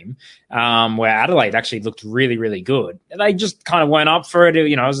game where Adelaide actually looked really, really good. They just kind of weren't up for it.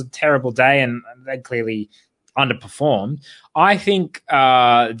 It was a terrible day, and they clearly underperformed. I think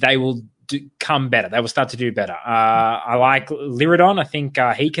they will come better. They will start to do better. I like Liridon. I think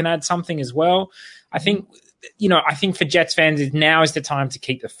he can add something as well. I think for Jets fans, now is the time to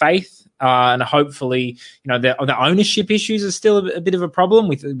keep the faith. And hopefully, the ownership issues are still a bit of a problem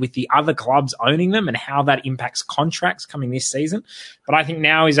with the other clubs owning them and how that impacts contracts coming this season. But I think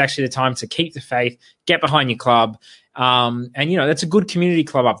now is actually the time to keep the faith, get behind your club. And that's a good community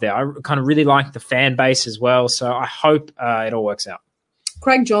club up there. I kind of really like the fan base as well. So I hope it all works out.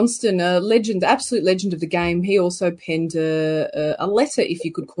 Craig Johnston, a legend, absolute legend of the game, he also penned a letter, if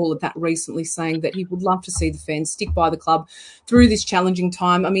you could call it that, recently, saying that he would love to see the fans stick by the club through this challenging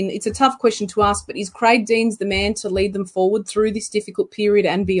time. I mean, it's a tough question to ask, but is Craig Deans the man to lead them forward through this difficult period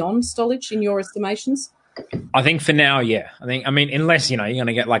and beyond, Stolich, in your estimations? I think for now, yeah. Unless, you're going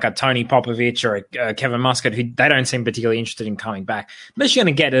to get like a Tony Popovich or a Kevin Muscat, who they don't seem particularly interested in coming back. Unless you're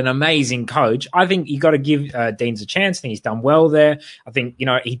going to get an amazing coach, I think you got to give Deans a chance. I think he's done well there. I think,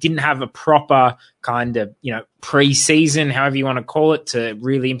 he didn't have a proper kind of, pre-season, however you want to call it, to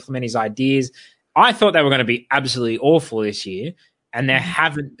really implement his ideas. I thought they were going to be absolutely awful this year. and there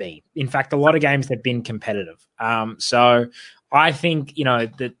haven't been. In fact, a lot of games have been competitive. So I think, I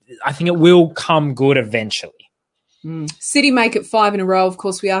think it will come good eventually. City make it 5 in a row. Of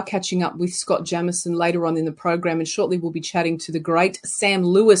course, we are catching up with Scott Jamieson later on in the program, and shortly we'll be chatting to the great Sam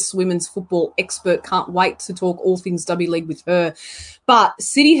Lewis, women's football expert. Can't wait to talk all things W League with her. But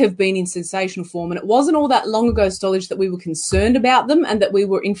City have been in sensational form, and it wasn't all that long ago, Stolich, that we were concerned about them and that we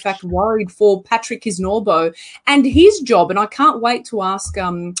were, in fact, worried for Patrick Kisnorbo and his job. And I can't wait to ask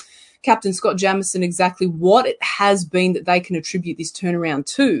Captain Scott Jamieson exactly what it has been that they can attribute this turnaround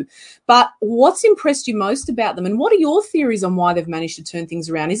to. But what's impressed you most about them, and what are your theories on why they've managed to turn things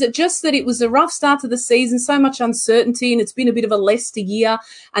around? Is it just that it was a rough start to the season, so much uncertainty, and it's been a bit of a Leicester year,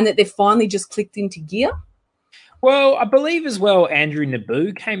 and that they've finally just clicked into gear? Well, I believe as well Andrew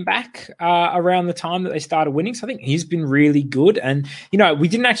Naboo came back around the time that they started winning. So I think he's been really good. And, we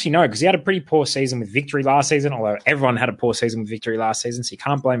didn't actually know because he had a pretty poor season with Victory last season, although everyone had a poor season with Victory last season, so you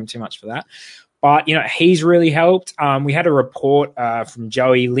can't blame him too much for that. But, he's really helped. We had a report from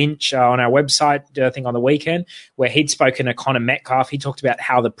Joey Lynch on our website, I think on the weekend, where he'd spoken to Connor Metcalf. He talked about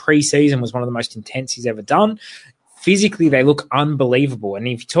how the preseason was one of the most intense he's ever done. Physically, they look unbelievable. And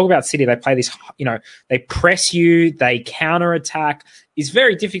if you talk about City, they play this, they press you, they counter-attack. It's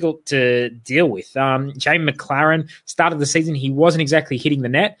very difficult to deal with. Jamie McLaren started the season, he wasn't exactly hitting the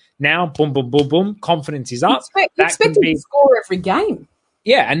net. Now, boom, boom, boom, boom, confidence is up. You expect him to score every game.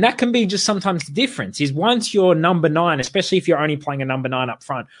 Yeah, and that can be just sometimes the difference is once you're number 9, especially if you're only playing a number 9 up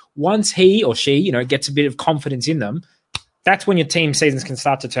front, once he or she, gets a bit of confidence in them, that's when your team seasons can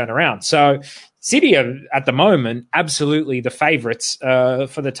start to turn around. So City are, at the moment, absolutely the favourites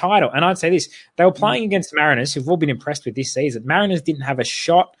for the title. And I'd say this, they were playing against Mariners, who've all been impressed with this season. Mariners didn't have a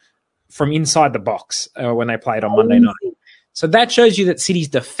shot from inside the box when they played on Monday night. So that shows you that City's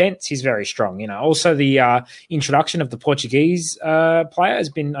defence is very strong. Also the introduction of the Portuguese player has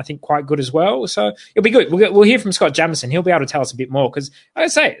been, I think, quite good as well. So it'll be good. We'll hear from Scott Jamieson. He'll be able to tell us a bit more because, like I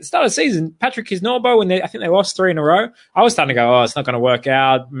say, at the start of the season, Patrick Kisnorbo, I think they lost 3 in a row. I was starting to go, it's not going to work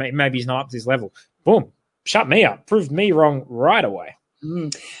out. Maybe he's not up to this level. Boom. Shut me up. Proved me wrong right away.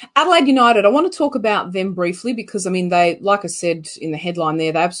 Adelaide United, I want to talk about them briefly because, they, like I said in the headline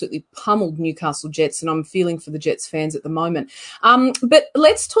there, they absolutely pummeled Newcastle Jets, and I'm feeling for the Jets fans at the moment. But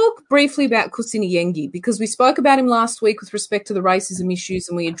let's talk briefly about Kusini Yengi because we spoke about him last week with respect to the racism issues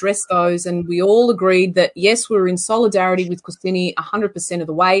and we addressed those and we all agreed that, yes, we were in solidarity with Kusini 100% of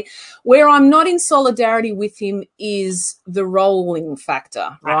the way. Where I'm not in solidarity with him is the rolling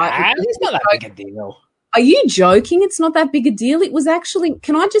factor, right? It's not that big a deal. Are you joking? It's not that big a deal. It was actually,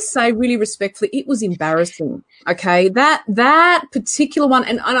 can I just say really respectfully, it was embarrassing. Okay. That particular one,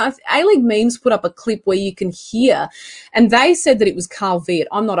 and A-League Memes put up a clip where you can hear, and they said that it was Carl Viet.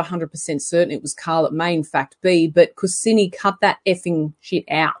 I'm not 100% certain it was Carl. It may in fact be, but Kusini cut that effing shit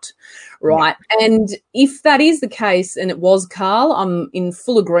out. Right. Yeah. And if that is the case and it was Carl, I'm in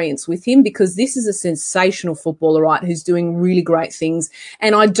full agreement with him because this is a sensational footballer, right, who's doing really great things.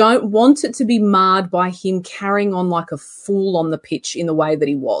 And I don't want it to be marred by him carrying on like a fool on the pitch in the way that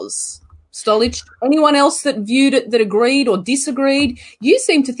he was. Stolich, anyone else that viewed it, that agreed or disagreed? You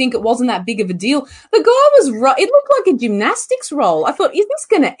seem to think it wasn't that big of a deal. The guy was, it looked like a gymnastics roll. I thought, is this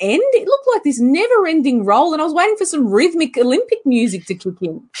going to end? It looked like this never-ending roll, and I was waiting for some rhythmic Olympic music to kick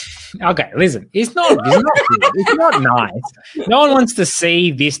in. Okay, listen, it's not good. It's not nice. No one wants to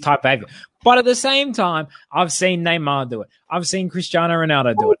see this type of behavior. But at the same time, I've seen Neymar do it. I've seen Cristiano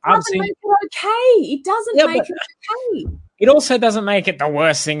Ronaldo do it. It doesn't make it okay. It doesn't make it okay. It also doesn't make it the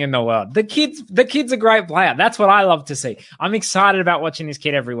worst thing in the world. The kid's a great player. That's what I love to see. I'm excited about watching this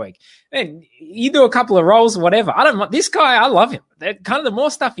kid every week. And you do a couple of rolls, whatever. This guy, I love him. Kind of the more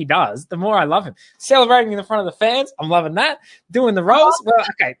stuff he does, the more I love him. Celebrating in the front of the fans, I'm loving that. Doing the rolls, well,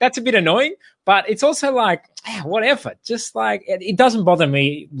 okay, that's a bit annoying, but it's also like, whatever. Just like, it doesn't bother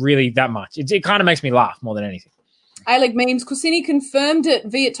me really that much. It kind of makes me laugh more than anything. A-League Memes, Kusini confirmed it.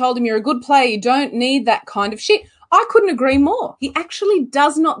 Viet told him, you're a good player. You don't need that kind of shit. I couldn't agree more. He actually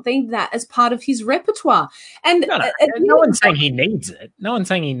does not need that as part of his repertoire. And no one's saying he needs it. No one's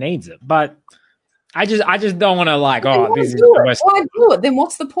saying he needs it. But I just don't want to this is the worst. Why do it? Then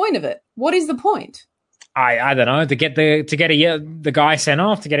what's the point of it? What is the point? I don't know, to get the guy sent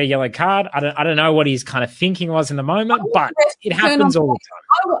off, to get a yellow card. I don't know what his kind of thinking was in the moment, but it happens all the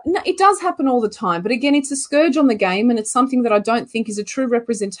time. No, it does happen all the time. But again, it's a scourge on the game, and it's something that I don't think is a true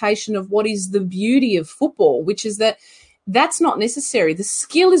representation of what is the beauty of football, which is that That's not necessary. The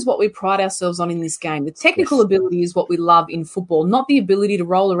skill is what we pride ourselves on in this game. The technical ability is what we love in football, not the ability to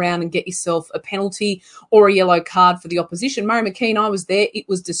roll around and get yourself a penalty or a yellow card for the opposition. Murray McKean, I was there. It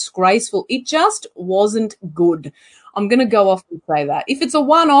was disgraceful. It just wasn't good. I'm going to go off and say that. If it's a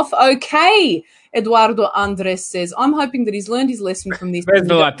one-off, okay, Eduardo Andres says. I'm hoping that he's learned his lesson from this. Where's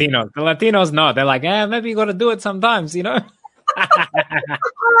the Latinos? The Latinos know. They're like, maybe you got to do it sometimes, you know?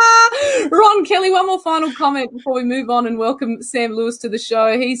 Ron Kelly, one more final comment before we move on and welcome Sam Lewis to the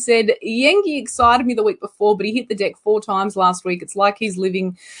show. He said, Yengi excited me the week before, but he hit the deck 4 times last week. It's like he's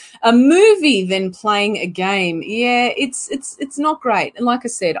living a movie than playing a game. Yeah, it's not great. And like I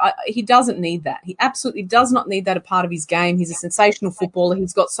said, he doesn't need that. He absolutely does not need that a part of his game. He's a sensational footballer.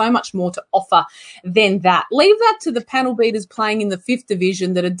 He's got so much more to offer than that. Leave that to the panel beaters playing in the 5th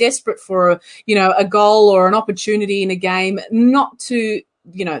division that are desperate for a goal or an opportunity in a game, not to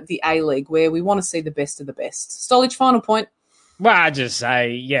the A-League where we want to see the best of the best. Stolich, final point. Well, I just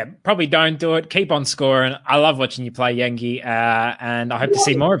say, probably don't do it. Keep on scoring. I love watching you play, Yengi, and I hope to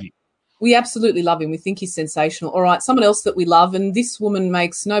see more of you. We absolutely love him. We think he's sensational. All right, someone else that we love, and this woman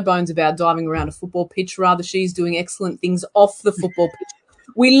makes no bones about diving around a football pitch. Rather, she's doing excellent things off the football pitch.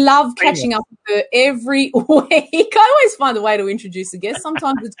 We love catching up with her every week. I always find a way to introduce a guest.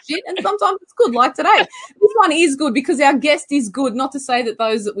 Sometimes it's shit and sometimes it's good, like today. This one is good because our guest is good. Not to say that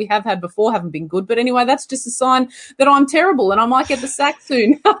those that we have had before haven't been good, but anyway, that's just a sign that I'm terrible and I might get the sack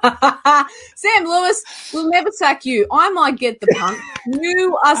soon. Sam Lewis, we'll never sack you. I might get the punt.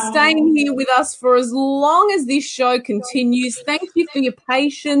 You are staying here with us for as long as this show continues. Thank you for your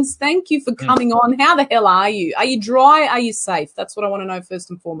patience. Thank you for coming on. How the hell are you? Are you dry? Are you safe? That's what I want to know first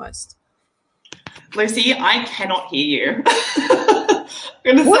and foremost. Lucy, I cannot hear you. I'm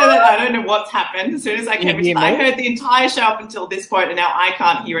going to say that I don't know what's happened. As soon as I came in, I heard the entire show up until this point, and now I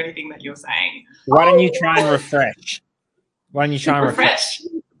can't hear anything that you're saying. Why don't you try and refresh? Refresh?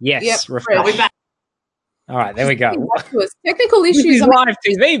 Yes, yep, refresh. I'll be back. All right, there we go. Technical issues. This is live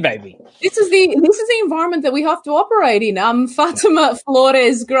TV, baby. This is the environment that we have to operate in. Fatima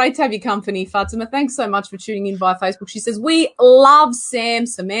Flores, great to have your company, Fatima. Thanks so much for tuning in via Facebook. She says, we love Sam,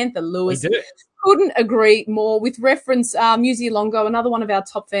 Samantha Lewis. We do. Couldn't agree more. With reference, Musi Longo, another one of our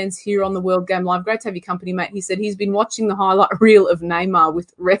top fans here on the World Game Live. Great to have your company, mate. He said he's been watching the highlight reel of Neymar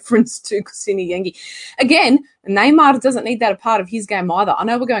with reference to Kusini Yengi. Again, Neymar doesn't need that a part of his game either. I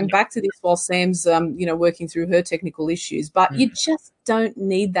know we're going back to this while Sam's, working through her technical issues, but you just don't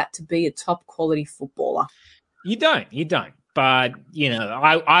need that to be a top quality footballer. You don't. But,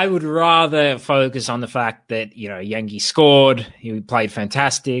 I would rather focus on the fact that, Yengi scored. He played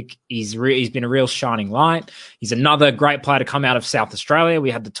fantastic. He's been a real shining light. He's another great player to come out of South Australia.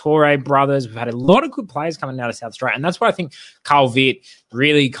 We had the Torre brothers. We've had a lot of good players coming out of South Australia. And that's why I think Carl Witt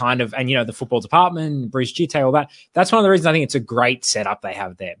really kind of, and, the football department, Bruce Gitte, all that. That's one of the reasons I think it's a great setup they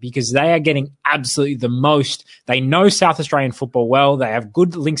have there because they are getting absolutely the most. They know South Australian football well. They have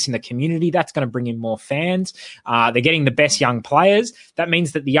good links in the community. That's going to bring in more fans. They're getting the best young players. That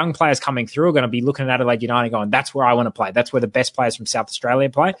means that the young players coming through are going to be looking at Adelaide United going, that's where I want to play. That's where the best players from South Australia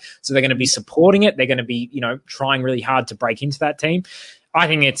play. So they're going to be supporting it. They're going to be, trying really hard to break into that team. I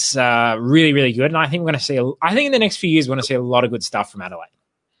think it's really, really good. And I think in the next few years, we're going to see a lot of good stuff from Adelaide.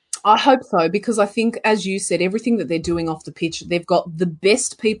 I hope so, because I think, as you said, everything that they're doing off the pitch, they've got the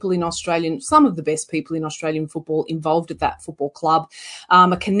best people in some of the best people in Australian football involved at that football club,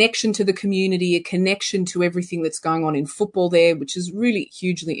 a connection to the community, a connection to everything that's going on in football there, which is really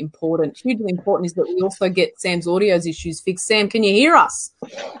hugely important. Hugely important is that we also get Sam's audio issues fixed. Sam, can you hear us?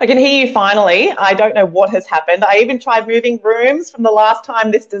 I can hear you finally. I don't know what has happened. I even tried moving rooms from the last time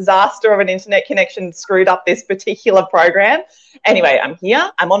this disaster of an internet connection screwed up this particular program. Anyway, I'm here.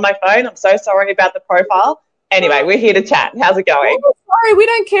 I'm on my phone. I'm so sorry about the profile. Anyway, we're here to chat. How's it going? Oh, sorry, we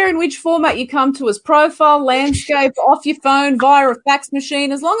don't care in which format you come to us. Profile, landscape, off your phone, via a fax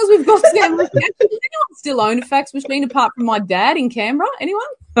machine. As long as we've got Sam. Does anyone still own a fax machine apart from my dad in Canberra? Anyone?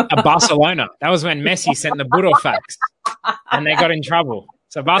 Barcelona. That was when Messi sent the Budo fax and they got in trouble.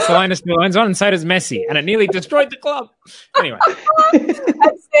 So Barcelona still owns one and so does Messi. And it nearly destroyed the club. Anyway.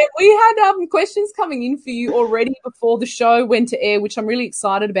 We had questions coming in for you already before the show went to air, which I'm really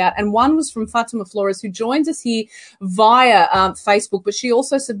excited about. And one was from Fatima Flores, who joins us here via Facebook, but she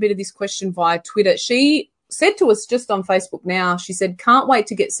also submitted this question via Twitter. She said to us just on Facebook now, she said, can't wait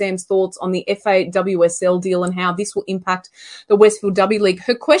to get Sam's thoughts on the FAWSL deal and how this will impact the Westfield W League.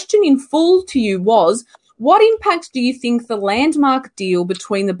 Her question in full to you was, What impact do you think the landmark deal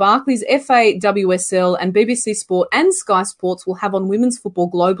between the Barclays FA WSL and BBC Sport and Sky Sports will have on women's football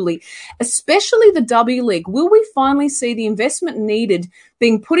globally, especially the W League? Will we finally see the investment needed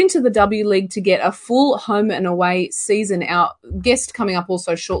being put into the W League to get a full home and away season? Our guest coming up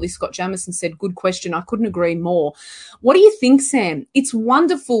also shortly, Scott Jamieson, said, good question. I couldn't agree more. What do you think, Sam? It's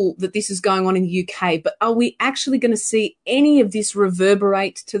wonderful that this is going on in the UK, but are we actually going to see any of this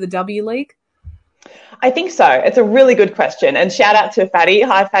reverberate to the W League? I think so. It's a really good question. And shout out to Fatty.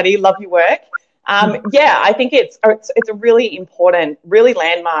 Hi, Fatty. Love your work. I think it's a really important, really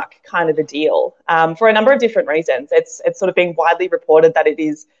landmark kind of a deal for a number of different reasons. It's sort of been widely reported that it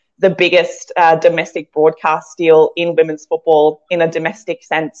is the biggest domestic broadcast deal in women's football in a domestic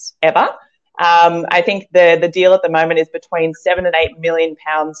sense ever. I think the deal at the moment is between £7 and £8 million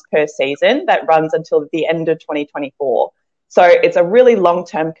per season that runs until the end of 2024. So it's a really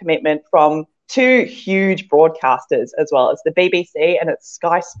long-term commitment from two huge broadcasters as well. It's the BBC and it's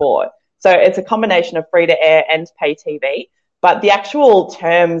Sky Sport. So it's a combination of free-to-air and pay TV. But the actual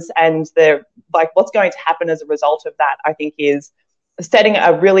terms and what's going to happen as a result of that, I think, is setting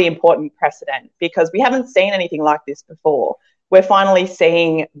a really important precedent because we haven't seen anything like this before. We're finally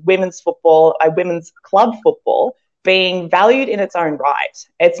seeing women's football, women's club football, being valued in its own right.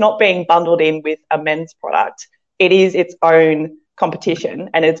 It's not being bundled in with a men's product. It is its own competition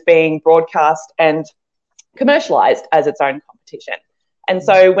and it's being broadcast and commercialized as its own competition. And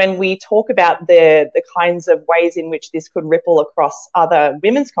so when we talk about the kinds of ways in which this could ripple across other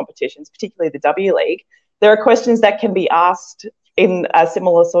women's competitions, particularly the W League, there are questions that can be asked in a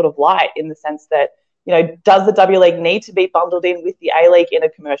similar sort of light in the sense that, does the W League need to be bundled in with the A League in a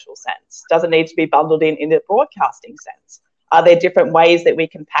commercial sense? Does it need to be bundled in a broadcasting sense? Are there different ways that we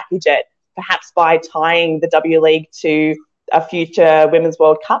can package it, perhaps by tying the W League to a future Women's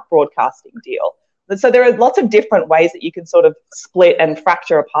World Cup broadcasting deal? So there are lots of different ways that you can sort of split and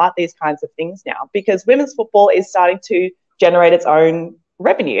fracture apart these kinds of things now because women's football is starting to generate its own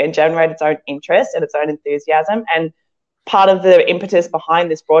revenue and generate its own interest and its own enthusiasm. And part of the impetus behind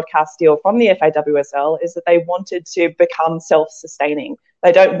this broadcast deal from the FAWSL is that they wanted to become self-sustaining.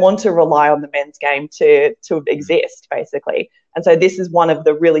 They don't want to rely on the men's game to exist, basically. And so this is one of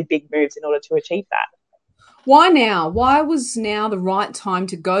the really big moves in order to achieve that. Why now? Why was now the right time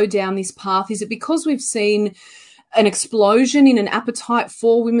to go down this path? Is it because we've seen an explosion in an appetite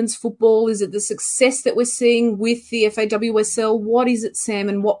for women's football? Is it the success that we're seeing with the FAWSL? What is it, Sam,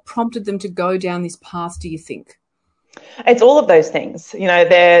 and what prompted them to go down this path, do you think? It's all of those things.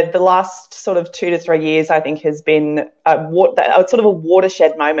 The last sort of 2 to 3 years, I think, has been sort of a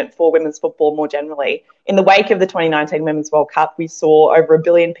watershed moment for women's football more generally. In the wake of the 2019 Women's World Cup, we saw over 1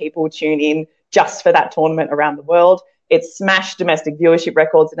 billion people tune in just for that tournament around the world. It smashed domestic viewership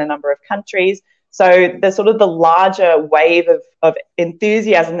records in a number of countries. So the larger wave of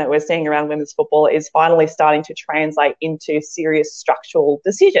enthusiasm that we're seeing around women's football is finally starting to translate into serious structural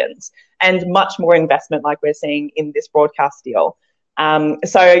decisions and much more investment like we're seeing in this broadcast deal.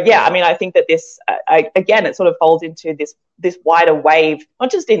 I think that this, again, it sort of falls into this wider wave,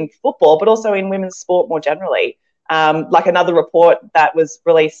 not just in football, but also in women's sport more generally. Like another report that was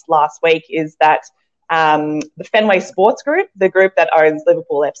released last week is that the Fenway Sports Group, the group that owns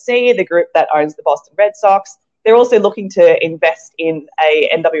Liverpool FC, the group that owns the Boston Red Sox, they're also looking to invest in a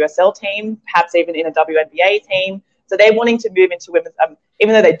NWSL team, perhaps even in a WNBA team. So they're wanting to move into women's,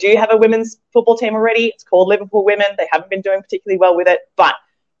 even though they do have a women's football team already, it's called Liverpool Women. They haven't been doing particularly well with it. But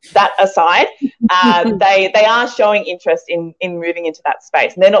that aside, they are showing interest in moving into that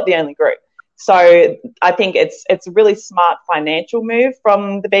space. And they're not the only group. So I think it's a really smart financial move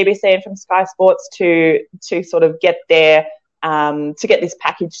from the BBC and from Sky Sports to sort of get their to get this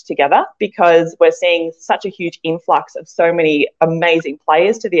package together because we're seeing such a huge influx of so many amazing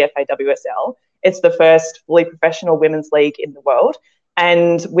players to the FAWSL. It's the first fully professional women's league in the world.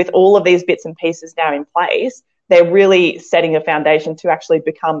 And with all of these bits and pieces now in place, they're really setting a foundation to actually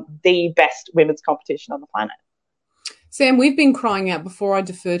become the best women's competition on the planet. Sam, we've been crying out, before I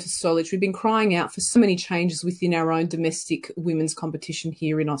defer to Solich, we've been crying out for so many changes within our own domestic women's competition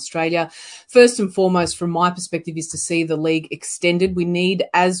here in Australia. First and foremost, from my perspective, is to see the league extended. We need,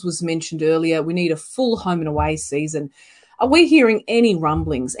 as was mentioned earlier, we need a full home and away season. Are we hearing any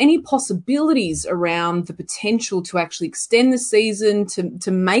rumblings, any possibilities around the potential to actually extend the season,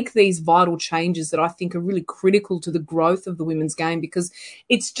 to make these vital changes that I think are really critical to the growth of the women's game, because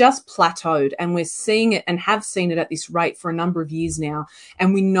it's just plateaued and we're seeing it and have seen it at this rate for a number of years now,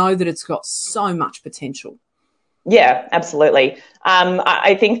 and we know that it's got so much potential. Yeah, absolutely.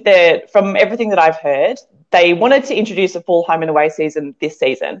 I think that from everything that I've heard, they wanted to introduce a full home and away season this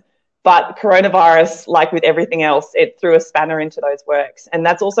season. But coronavirus, like with everything else, it threw a spanner into those works. And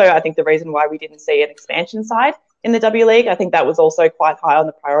that's also, I think, the reason why we didn't see an expansion side in the W League. I think that was also quite high on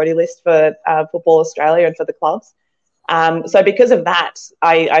the priority list for Football Australia and for the clubs. So because of that,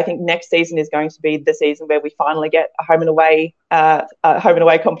 I think next season is going to be the season where we finally get a home and away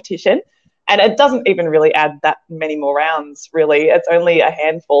competition. And it doesn't even really add that many more rounds, really. It's only a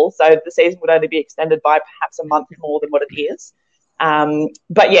handful. So the season would only be extended by perhaps a month more than what it is.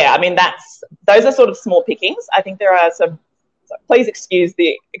 But yeah, I mean, those are sort of small pickings. I think there are some, please excuse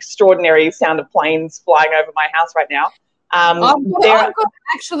the extraordinary sound of planes flying over my house right now. I've got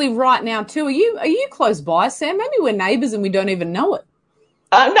actually right now too. Are you close by, Sam? Maybe we're neighbours and we don't even know it.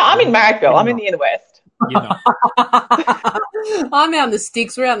 No, I'm in Marrickville. I'm in the inner west. I'm out in the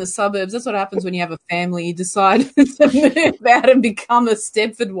sticks. We're out in the suburbs. That's what happens when you have a family. You decide to move out and become a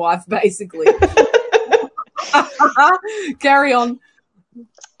Stepford wife, basically. Carry on.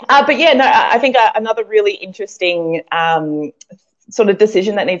 But yeah, no, I think another really interesting sort of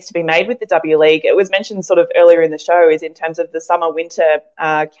decision that needs to be made with the W League, it was mentioned sort of earlier in the show, is in terms of the summer-winter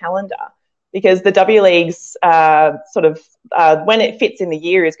calendar, because the W League's sort of when it fits in the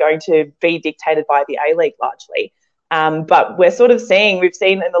year is going to be dictated by the A League largely. But we've seen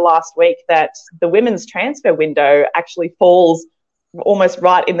in the last week that the women's transfer window actually falls almost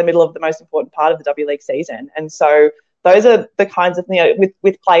right in the middle of the most important part of the W League season. And so those are the kinds of,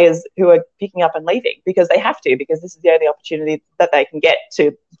 with players who are picking up and leaving because they have to, because this is the only opportunity that they can get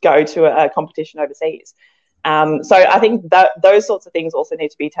to go to a competition overseas. So I think that those sorts of things also need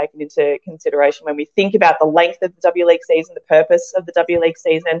to be taken into consideration when we think about the length of the W League season, the purpose of the W League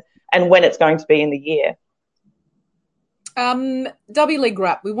season, and when it's going to be in the year. W League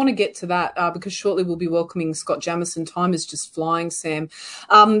wrap. We want to get to that because shortly we'll be welcoming Scott Jamieson. Time is just flying, Sam.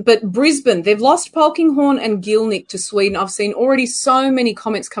 But Brisbane, they've lost Polkinghorne and Gilnick to Sweden. I've seen already so many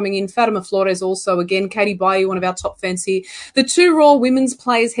comments coming in. Fatima Flores also, again, Katie Bayou, one of our top fans here. The two Raw women's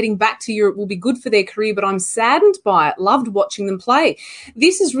players heading back to Europe will be good for their career, but I'm saddened by it. Loved watching them play.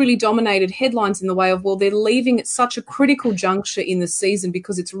 This has really dominated headlines in the way of, well, they're leaving at such a critical juncture in the season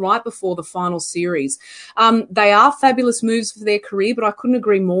because it's right before the final series. They are fabulous moves for their career, but I couldn't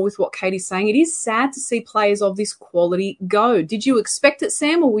agree more with what Katie's saying. It is sad to see players of this quality go. Did you expect it,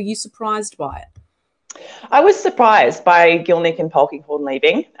 Sam, or were you surprised by it? I was surprised by Gilnick and Polkinghorne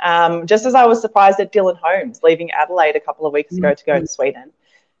leaving, just as I was surprised at Dylan Holmes leaving Adelaide a couple of weeks ago to go to Sweden.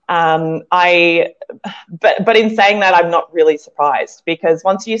 But in saying that, I'm not really surprised, because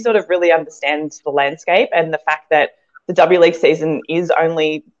once you sort of really understand the landscape and the fact that the W League season is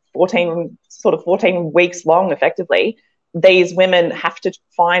only 14 weeks long effectively, these women have to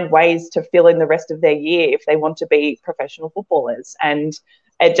find ways to fill in the rest of their year if they want to be professional footballers. And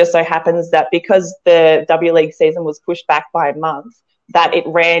it just so happens that because the W League season was pushed back by a month, that it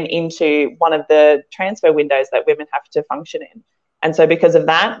ran into one of the transfer windows that women have to function in. And so because of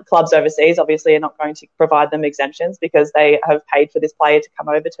that, clubs overseas obviously are not going to provide them exemptions because they have paid for this player to come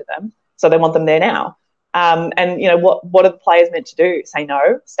over to them. So they want them there now. And what are the players meant to do? Say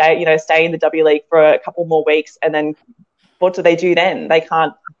no, stay in the W League for a couple more weeks, and then what do they do then? They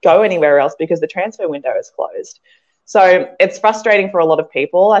can't go anywhere else because the transfer window is closed. So it's frustrating for a lot of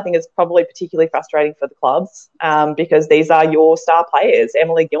people. I think it's probably particularly frustrating for the clubs because these are your star players.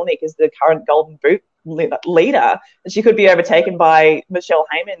 Emily Gilnick is the current Golden Boot leader, and she could be overtaken by Michelle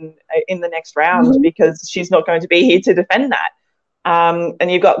Heyman in the next round because she's not going to be here to defend that.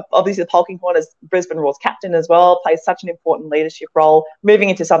 And you've got obviously Polkinghorne as Brisbane Roar's captain as well, plays such an important leadership role,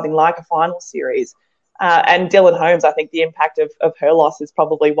 moving into something like a final series. And Dylan Holmes, I think the impact of her loss is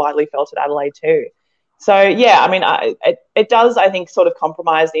probably widely felt at Adelaide too. So, yeah, I mean, it does, I think, sort of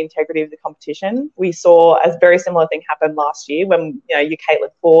compromise the integrity of the competition. We saw a very similar thing happen last year when, your Caitlin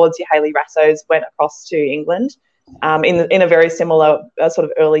Fords, your Hayley Rassos went across to England in a very similar sort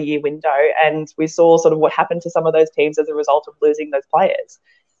of early year window. And we saw sort of what happened to some of those teams as a result of losing those players.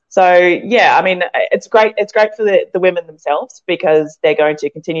 So, yeah, I mean, it's great. It's great for the women themselves because they're going to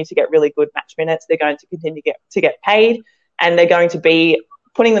continue to get really good match minutes. They're going to continue to get paid, and they're going to be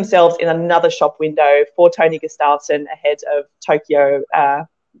putting themselves in another shop window for Tony Gustafsson ahead of Tokyo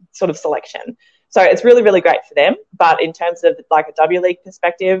sort of selection. So it's really, really great for them. But in terms of like a W League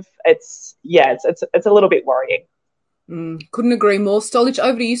perspective, it's a little bit worrying. Couldn't agree more. Stolich,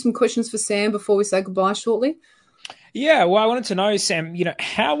 over to you. Some questions for Sam before we say goodbye shortly. Yeah, well, I wanted to know, Sam,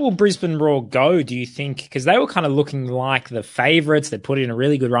 how will Brisbane Roar go, do you think? Because they were kind of looking like the favourites. They put in a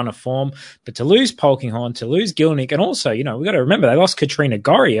really good run of form. But to lose Polkinghorne, to lose Gilnick, and also, we've got to remember they lost Katrina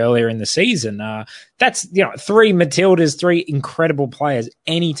Gorry earlier in the season. That's, three Matildas, three incredible players.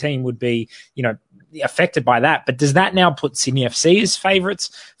 Any team would be, affected by that. But does that now put Sydney FC as favourites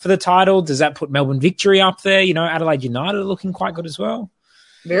for the title? Does that put Melbourne Victory up there? Adelaide United are looking quite good as well.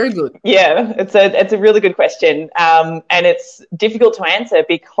 Very good. Yeah, it's a really good question. And it's difficult to answer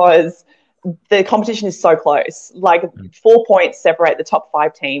because the competition is so close. 4 points separate the top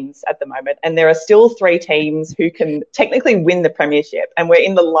 5 teams at the moment, and there are still 3 teams who can technically win the premiership, and we're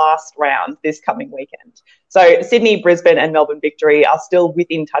in the last round this coming weekend. So Sydney, Brisbane and Melbourne Victory are still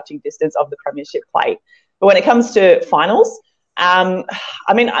within touching distance of the premiership play. But when it comes to finals,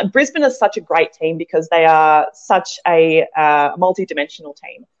 Brisbane is such a great team because they are such a multi-dimensional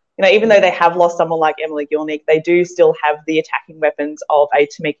team. Even though they have lost someone like Emily Gilnick, they do still have the attacking weapons of a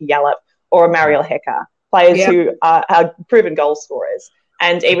Tamika Yallop or a Mariel Hecker, players who are proven goal scorers.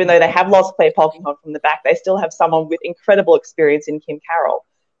 And even though they have lost Claire Polkinghorne from the back, they still have someone with incredible experience in Kim Carroll.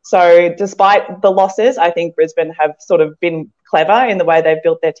 So despite the losses, I think Brisbane have sort of been clever in the way they've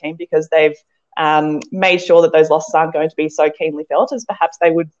built their team because they've made sure that those losses aren't going to be so keenly felt as perhaps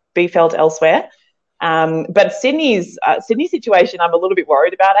they would be felt elsewhere. But Sydney's situation, I'm a little bit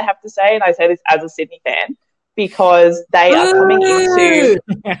worried about, I have to say, and I say this as a Sydney fan, because they are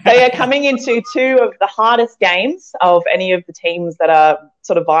coming into 2 of the hardest games of any of the teams that are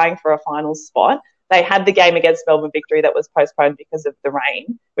sort of vying for a finals spot. They had the game against Melbourne Victory that was postponed because of the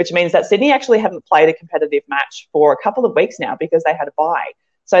rain, which means that Sydney actually haven't played a competitive match for a couple of weeks now because they had a bye.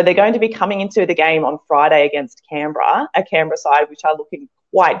 So they're going to be coming into the game on Friday against Canberra, a Canberra side which are looking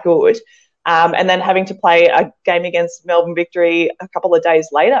quite good. And then having to play a game against Melbourne Victory a couple of days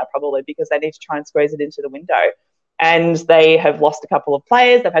later, probably because they need to try and squeeze it into the window. And they have lost a couple of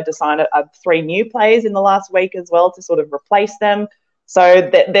players. They've had to sign 3 new players in the last week as well to sort of replace them. So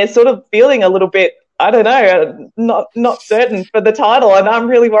they're sort of feeling a little bit, I don't know, not certain for the title, and I'm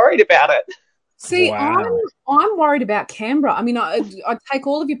really worried about it. See, wow. I'm worried about Canberra. I mean, I take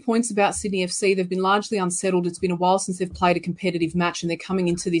all of your points about Sydney FC. They've been largely unsettled. It's been a while since they've played a competitive match, and they're coming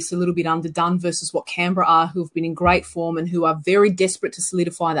into this a little bit underdone versus what Canberra are, who have been in great form and who are very desperate to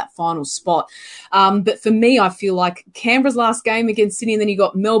solidify that final spot. But for me, I feel like Canberra's last game against Sydney, and then you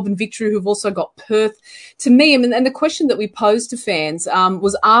got Melbourne Victory, who've also got Perth. To me, and the question that we posed to fans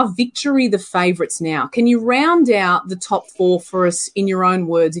was, are Victory the favourites now? Can you round out the top 4 for us in your own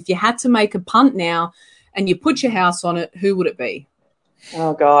words? If you had to make a punt now and you put your house on it, who would it be?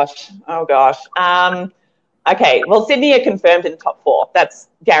 Oh, gosh. Okay, well, Sydney are confirmed in the top 4. That's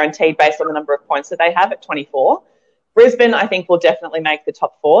guaranteed based on the number of points that they have at 24. Brisbane, I think, will definitely make the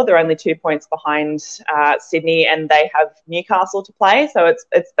top 4. They're only 2 points behind Sydney, and they have Newcastle to play, so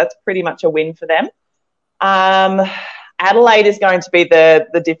that's pretty much a win for them. Adelaide is going to be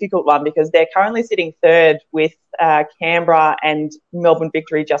the difficult one because they're currently sitting 3rd with Canberra and Melbourne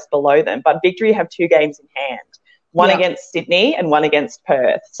Victory just below them. But Victory have 2 games in hand, one against Sydney and one against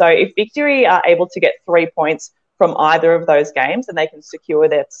Perth. So if Victory are able to get 3 points from either of those games, then they can secure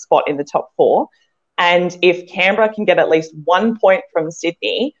their spot in the top 4. And if Canberra can get at least 1 point from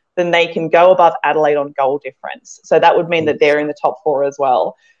Sydney, then they can go above Adelaide on goal difference. So that would mean that they're in the top 4 as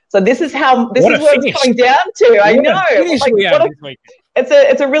well. So this is what it's coming down to. I know.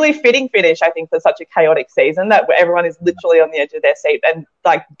 It's a really fitting finish, I think, for such a chaotic season that everyone is literally on the edge of their seat, and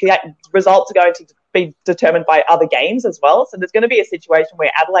results are going to be determined by other games as well. So there's going to be a situation where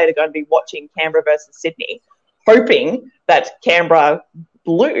Adelaide are going to be watching Canberra versus Sydney, hoping that Canberra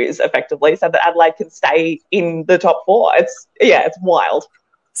lose effectively so that Adelaide can stay in the top 4. It's wild.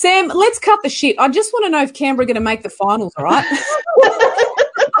 Sam, let's cut the shit. I just want to know if Canberra are going to make the finals, all right?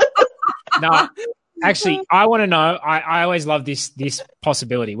 No, actually, I want to know. I always love this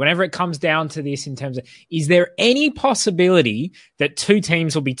possibility. Whenever it comes down to this in terms of, is there any possibility that 2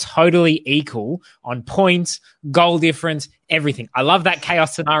 teams will be totally equal on points, goal difference, everything? I love that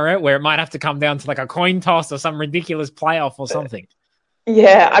chaos scenario where it might have to come down to like a coin toss or some ridiculous playoff or something.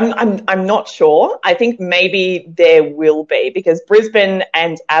 Yeah, I'm not sure. I think maybe there will be because Brisbane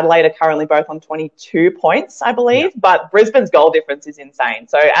and Adelaide are currently both on 22 points, I believe. Yeah. But Brisbane's goal difference is insane.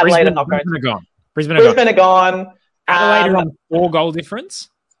 So Adelaide are not going to. Brisbane are gone. Adelaide are on 4 goal difference.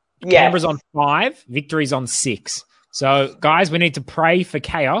 Yes. Canberra's on 5. Victory's on 6. So, guys, we need to pray for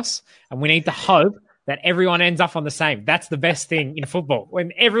chaos and we need to hope that everyone ends up on the same. That's the best thing in football,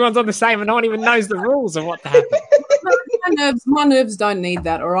 when everyone's on the same and no one even knows the rules of what to happen. my nerves don't need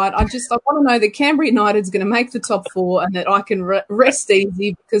that, all right? I want to know that Canberra United's going to make the top 4 and that I can rest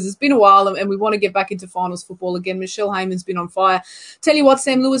easy because it's been a while and we want to get back into finals football again. Michelle Heyman's been on fire. Tell you what,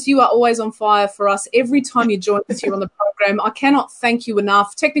 Sam Lewis, you are always on fire for us every time you join us here on the program. I cannot thank you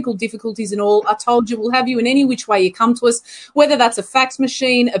enough. Technical difficulties and all. I told you we'll have you in any which way you come to us, whether that's a fax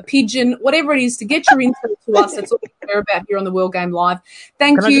machine, a pigeon, whatever it is, to get your info to us. That's all we care about here on the World Game Live.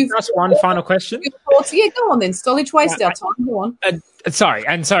 Thank you. Can I just ask one final question? Yeah, go on then, Stolich. Waste our time. Go on.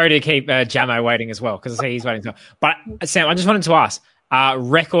 Sorry to keep Jamo waiting as well because I see he's waiting. But Sam, I just wanted to ask,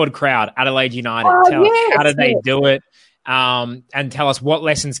 record crowd, Adelaide United. Tell us, how did they do it? And tell us what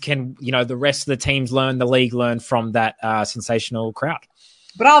lessons can the rest of the teams learn, the league learn from that sensational crowd.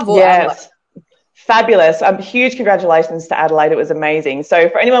 Bravo! Yes, fabulous! Huge congratulations to Adelaide. It was amazing. So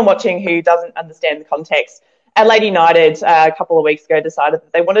for anyone watching who doesn't understand the context, Adelaide United a couple of weeks ago decided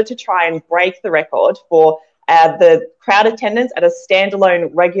that they wanted to try and break the record for the crowd attendance at a standalone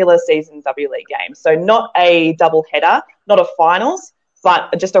regular season W League game. So not a double header, not a finals,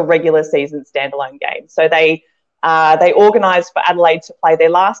 but just a regular season standalone game. So they organised for Adelaide to play their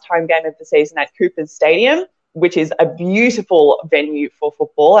last home game of the season at Coopers Stadium, which is a beautiful venue for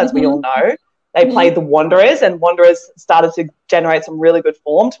football, as we all know. They played the Wanderers, and Wanderers started to generate some really good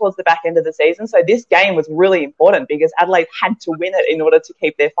form towards the back end of the season. So this game was really important because Adelaide had to win it in order to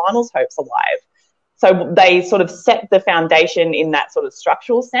keep their finals hopes alive. So they sort of set the foundation in that sort of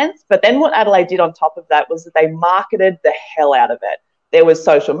structural sense. But then what Adelaide did on top of that was that they marketed the hell out of it. There was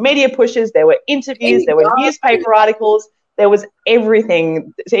social media pushes, there were interviews, there were newspaper articles, there was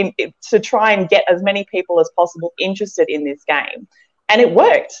everything to try and get as many people as possible interested in this game. And it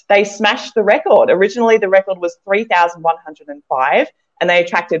worked. They smashed the record. Originally, the record was 3,105, and they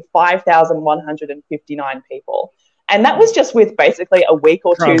attracted 5,159 people. And that was just with basically a week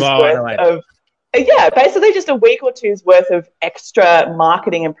or two's worth of... Yeah, basically just a week or two's worth of extra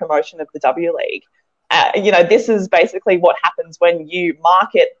marketing and promotion of the W League. This is basically what happens when you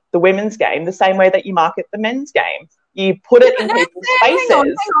market the women's game the same way that you market the men's game. You put it in people's faces. Hang on.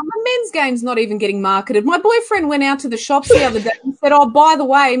 The men's game's not even getting marketed. My boyfriend went out to the shops the other day and said, by the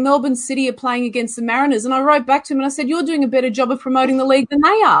way, Melbourne City are playing against the Mariners. And I wrote back to him and I said, you're doing a better job of promoting the league than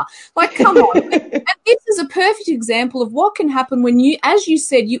they are. Like, come on. And this is a perfect example of what can happen when you, as you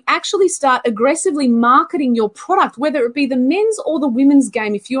said, you actually start aggressively marketing your product, whether it be the men's or the women's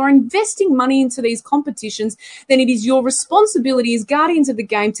game. If you're investing money into these competitions, then it is your responsibility as guardians of the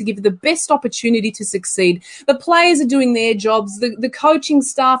game to give the best opportunity to succeed. The players are doing their jobs, the coaching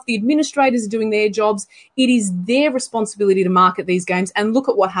staff, the administrators are doing their jobs. It is their responsibility to market these games, and look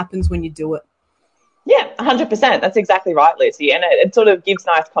at what happens when you do it. Yeah, 100%. That's exactly right, Lucy. And it sort of gives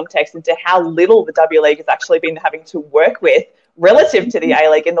nice context into how little the W League has actually been having to work with relative to the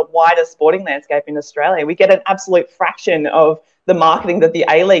A-League in the wider sporting landscape in Australia. We get an absolute fraction of the marketing that the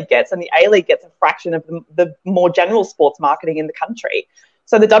A-League gets, and the A-League gets a fraction of the more general sports marketing in the country.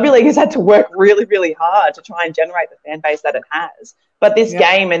 So the W League has had to work really, really hard to try and generate the fan base that it has. But this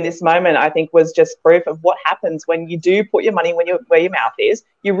game and this moment, I think, was just proof of what happens when you do put your money where your mouth is.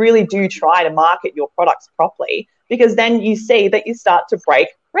 You really do try to market your products properly, because then you see that you start to break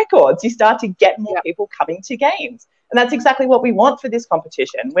records. You start to get more people coming to games. And that's exactly what we want for this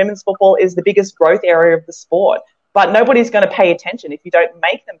competition. Women's football is the biggest growth area of the sport. But nobody's going to pay attention if you don't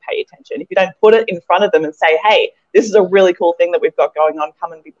make them pay attention, if you don't put it in front of them and say, hey, this is a really cool thing that we've got going on,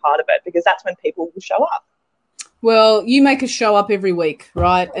 come and be part of it, because that's when people will show up. Well, you make us show up every week,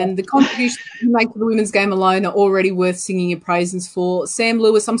 right? And the contributions you make to the women's game alone are already worth singing your praises for. Sam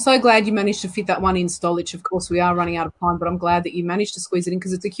Lewis, I'm so glad you managed to fit that one in, Stolich. Of course, we are running out of time, but I'm glad that you managed to squeeze it in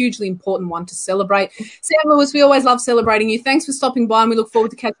because it's a hugely important one to celebrate. Sam Lewis, we always love celebrating you. Thanks for stopping by, and we look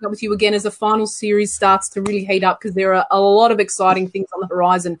forward to catching up with you again as the final series starts to really heat up, because there are a lot of exciting things on the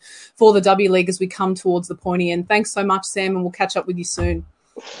horizon for the W League as we come towards the pointy end. Thanks so much, Sam, and we'll catch up with you soon.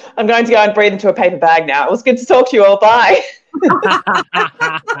 I'm going to go and breathe into a paper bag now. It was good to talk to you all. Bye.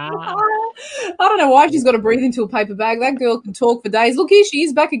 I don't know why she's got to breathe into a paper bag. That girl can talk for days. Look, here she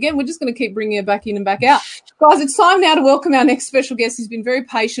is back again. We're just going to keep bringing her back in and back out. Guys, it's time now to welcome our next special guest. He's been very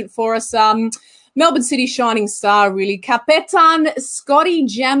patient for us. Melbourne City shining star, really. Capitan Scotty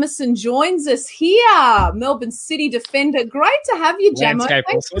Jamieson joins us here. Melbourne City defender. Great to have you, Jamo.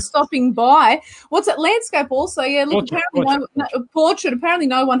 Thanks for stopping by. What's it? Landscape also? Yeah, look, Portrait. Apparently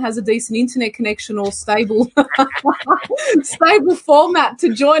no one has a decent internet connection or stable format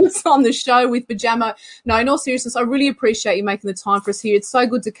to join us on the show with Jamo. No, in all seriousness, I really appreciate you making the time for us here. It's so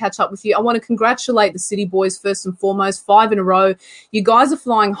good to catch up with you. I want to congratulate the City boys first and foremost. 5 in a row. You guys are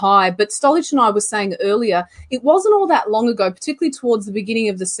flying high, but Stolich and I were were saying earlier, it wasn't all that long ago, particularly towards the beginning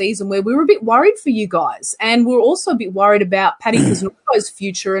of the season, where we were a bit worried for you guys. And we were also a bit worried about Paddy Kosnorbo's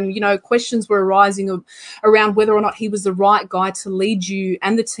future. And, questions were arising around whether or not he was the right guy to lead you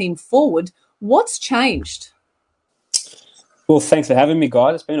and the team forward. What's changed? Well, thanks for having me,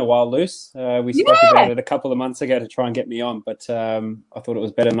 guys. It's been a while, Luce. We spoke about it a couple of months ago to try and get me on, but I thought it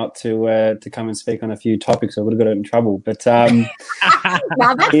was better not to come and speak on a few topics. I would have got in trouble. But now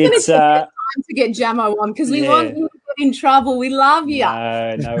that's going to take time to get Jamo on, because we want you to get in trouble. We love you.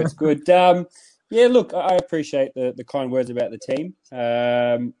 No, it's good. Look, I appreciate the kind words about the team.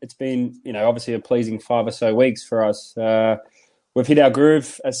 It's been, obviously a pleasing 5 or so weeks for us. We've hit our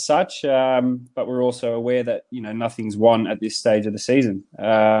groove as such, but we're also aware that, nothing's won at this stage of the season,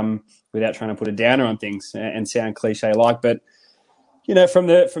 without trying to put a downer on things and sound cliche-like. But, from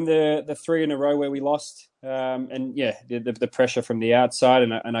the 3 in a row where we lost, the pressure from the outside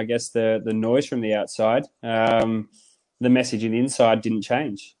and I guess the noise from the outside, the message in the inside didn't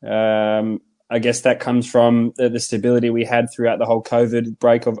change. I guess that comes from the stability we had throughout the whole COVID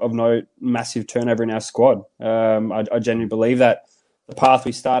break of no massive turnover in our squad. I genuinely believe that the path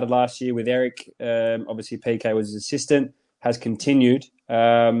we started last year with Eric, obviously PK was his assistant, has continued.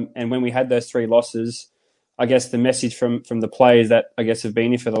 And when we had those 3 losses, I guess the message from the players that I guess have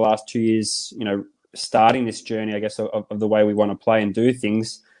been here for the last 2 years, starting this journey, I guess, of the way we want to play and do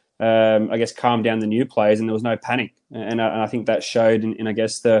things, I guess calmed down the new players and there was no panic. And I think that showed in I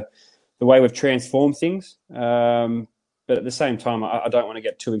guess, the way we've transformed things. But at the same time, I don't want to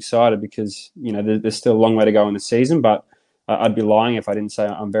get too excited because, there's still a long way to go in the season, but I'd be lying if I didn't say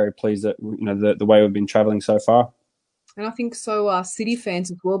I'm very pleased that, the way we've been travelling so far. And I think so are City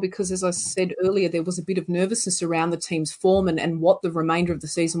fans as well, because as I said earlier, there was a bit of nervousness around the team's form and what the remainder of the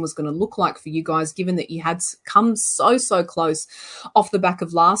season was going to look like for you guys, given that you had come so close off the back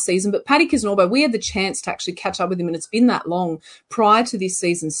of last season. But Paddy Kosnorbo, we had the chance to actually catch up with him, and it's been that long prior to this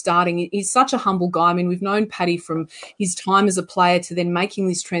season starting. He's such a humble guy. I mean, we've known Paddy from his time as a player to then making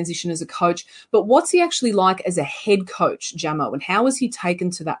this transition as a coach. But what's he actually like as a head coach, Jamo, and how has he taken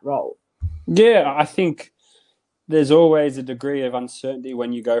to that role? Yeah, I think there's always a degree of uncertainty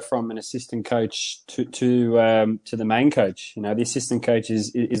when you go from an assistant coach to the main coach. The assistant coach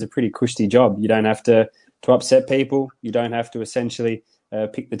is a pretty cushy job. You don't have to upset people. You don't have to essentially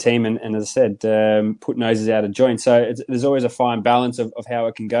pick the team and as I said, put noses out of joint. So there's always a fine balance of how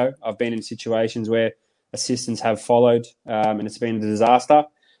it can go. I've been in situations where assistants have followed and it's been a disaster.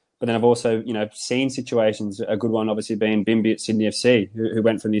 But then I've also, seen situations, a good one obviously being Bimby at Sydney FC, who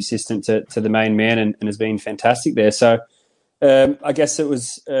went from the assistant to the main man and has been fantastic there. So I guess it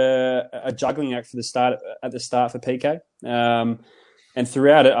was a juggling act at the start for PK. And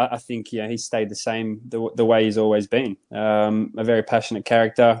throughout it, I think he stayed the same the way he's always been. A very passionate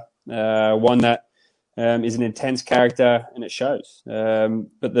character, one that is an intense character, and it shows.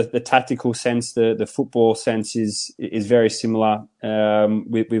 But the tactical sense, the football sense is very similar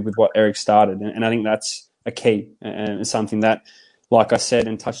with what Eric started, and I think that's a key and something that, like I said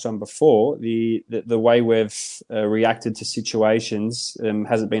and touched on before, the way we've reacted to situations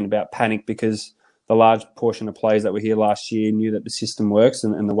hasn't been about panic, because the large portion of players that were here last year knew that the system works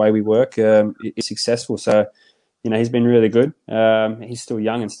and the way we work is successful. So, he's been really good. He's still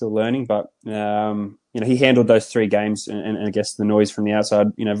young and still learning, but he handled those 3 games and I guess the noise from the outside,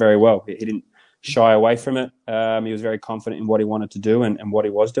 very well. He didn't shy away from it. He was very confident in what he wanted to do and what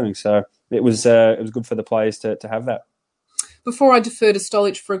he was doing. So it was good for the players to have that. Before I defer to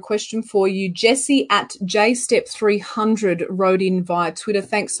Stolich for a question for you, Jesse at JStep300 wrote in via Twitter.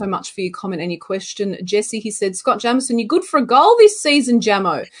 Thanks so much for your comment and your question. Jesse, he said, Scott Jamieson, you're good for a goal this season,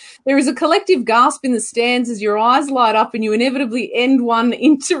 Jamo. There is a collective gasp in the stands as your eyes light up and you inevitably end one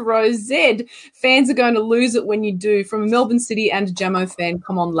into row Z. Fans are going to lose it when you do. From a Melbourne City and Jamo fan,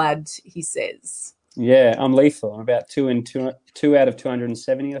 come on, lad, he says. Yeah, I'm lethal. I'm about 2 out of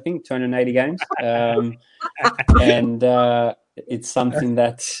 270, I think, 280 games. And it's something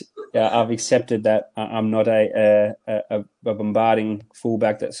that I've accepted, that I'm not a bombarding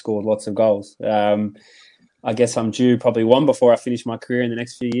fullback that scored lots of goals. I guess I'm due probably one before I finish my career in the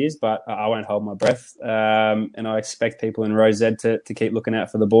next few years, but I won't hold my breath. And I expect people in row Z to keep looking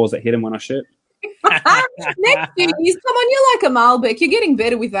out for the balls that hit them when I shoot. Next few years, come on, you're like a Malbec. You're getting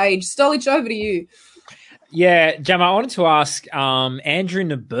better with age. Stolich, over to you. Yeah, Gemma, I wanted to ask Andrew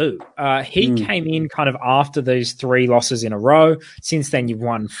Naboo. He came in kind of after those 3 losses in a row. Since then, you've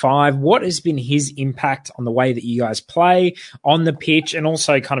won 5. What has been his impact on the way that you guys play on the pitch, and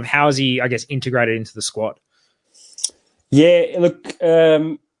also kind of how is he, I guess, integrated into the squad? Yeah, look,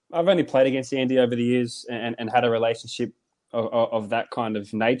 I've only played against Andy over the years and had a relationship of that kind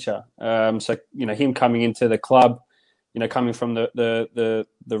of nature. So him coming into the club, coming from the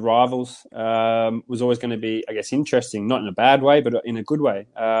rivals, was always going to be, I guess, interesting. Not in a bad way, but in a good way.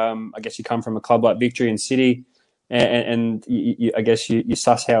 I guess you come from a club like Victory and City, and I guess you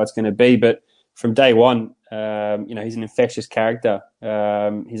suss how it's going to be. But from day one, he's an infectious character.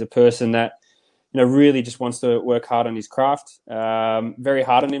 He's a person that really just wants to work hard on his craft, very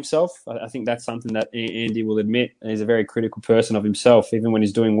hard on himself. I think that's something that Andy will admit. He's a very critical person of himself, even when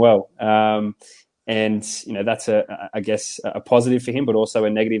he's doing well. And that's I guess a positive for him, but also a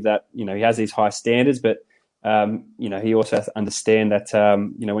negative that he has these high standards, but he also has to understand that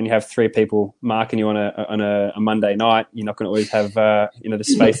when you have three people marking you on a Monday night, you're not going to always have the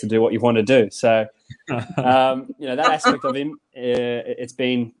space to do what you want to do. So that aspect of him, it's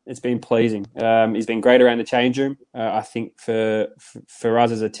been pleasing. He's been great around the change room. I think for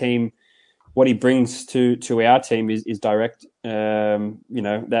us as a team, what he brings to our team is direct,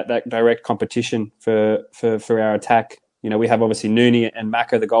 that direct competition for our attack. We have obviously Nooney and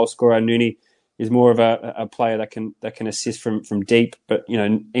Maka, the goal scorer. Nooney is more of a player that can assist from deep, but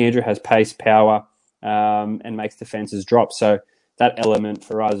Andrew has pace, power, and makes defenses drop. So that element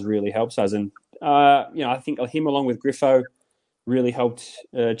for us really helps us. And I think him along with Griffo really helped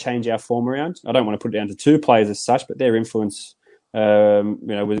change our form around. I don't want to put it down to two players as such, but their influence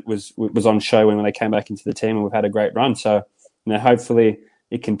was on show when they came back into the team, and we've had a great run. So hopefully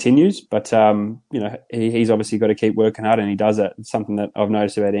it continues, but he's obviously got to keep working hard, and he does that. It's something that I've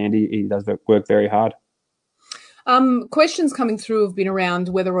noticed about Andy. He does work very hard. Questions coming through have been around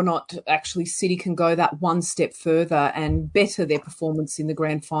whether or not actually City can go that one step further and better their performance in the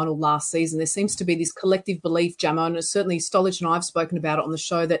grand final last season. There seems to be this collective belief, Jamo, and certainly Stolich and I have spoken about it on the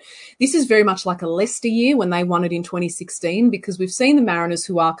show, that this is very much like a Leicester year when they won it in 2016, because we've seen the Mariners,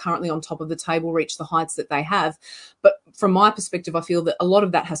 who are currently on top of the table, reach the heights that they have. But from my perspective, I feel that a lot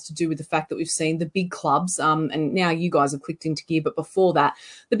of that has to do with the fact that we've seen the big clubs, and now you guys have clicked into gear, but before that,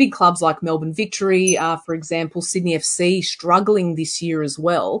 the big clubs like Melbourne Victory, for example, Sydney FC, struggling this year as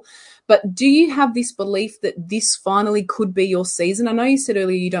well. But do you have this belief that this finally could be your season? I know you said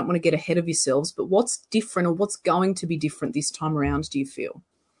earlier you don't want to get ahead of yourselves, but what's different, or what's going to be different this time around, do you feel?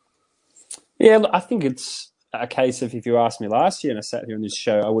 Yeah, I think it's a case of, if you asked me last year and I sat here on this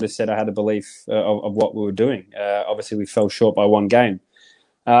show, I would have said I had a belief of what we were doing. Obviously, we fell short by one game.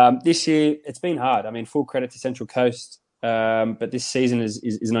 This year, it's been hard. I mean, full credit to Central Coast, but this season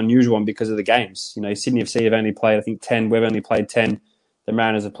is an unusual one because of the games. Sydney FC have only played, I think, 10. We've only played 10. The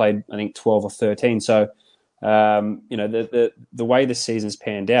Mariners have played, I think, 12 or 13. So, the way the season's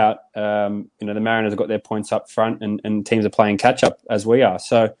panned out, the Mariners have got their points up front, and teams are playing catch-up as we are.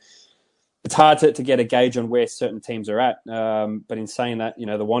 So, it's hard to get a gauge on where certain teams are at. But in saying that,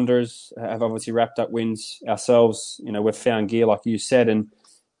 the Wanderers have obviously wrapped up wins ourselves. We've found gear, like you said, and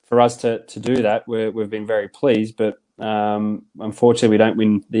for us to do that, we've been very pleased. But unfortunately, we don't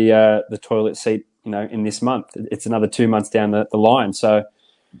win the toilet seat, in this month. It's another 2 months down the line. So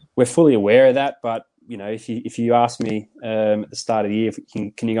we're fully aware of that. But, if you ask me at the start of the year,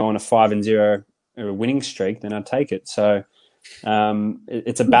 can you go on a 5-0 winning streak, then I'd take it. So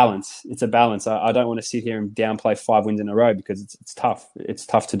it's a balance. It's a balance. I don't want to sit here and downplay 5 wins in a row, because it's tough. It's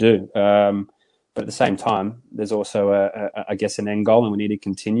tough to do. But at the same time, there's also, I guess, an end goal, and we need to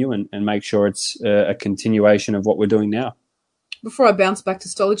continue and make sure it's a continuation of what we're doing now. Before I bounce back to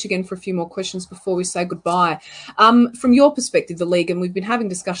Stolich again for a few more questions before we say goodbye, from your perspective, the league, and we've been having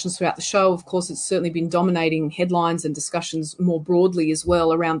discussions throughout the show, of course, it's certainly been dominating headlines and discussions more broadly as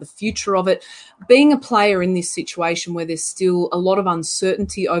well around the future of it. Being a player in this situation where there's still a lot of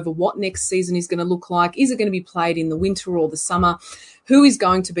uncertainty over what next season is going to look like, is it going to be played in the winter or the summer? Who is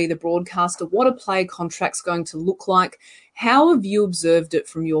going to be the broadcaster? What are player contracts going to look like? How have you observed it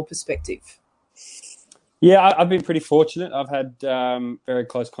from your perspective? Yeah, I've been pretty fortunate. I've had very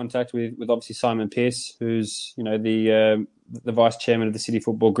close contact with obviously Simon Pearce, who's the vice chairman of the City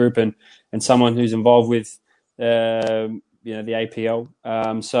Football Group, and someone who's involved with the APL.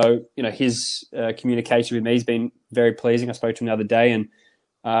 So his communication with me has been very pleasing. I spoke to him the other day, and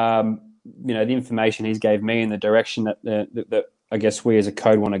the information he's gave me and the direction that I guess we as a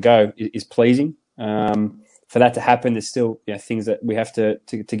code want to go is pleasing. For that to happen, there's still things that we have to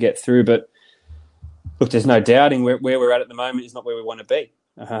get through, but. Look, there's no doubting where we're at the moment is not where we want to be.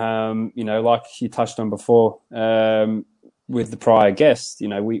 Like you touched on before with the prior guests,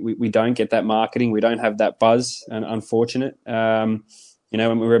 we don't get that marketing. We don't have that buzz, and unfortunate. And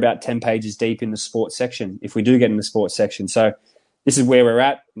we're about 10 pages deep in the sports section, if we do get in the sports section. So this is where we're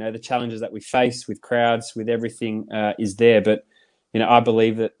at. The challenges that we face with crowds, with everything is there. But, I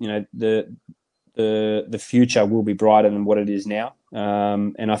believe that, the future will be brighter than what it is now.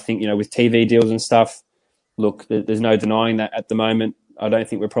 And I think, with TV deals and stuff, look, there's no denying that at the moment. I don't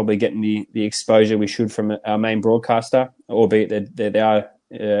think we're probably getting the exposure we should from our main broadcaster, albeit that they are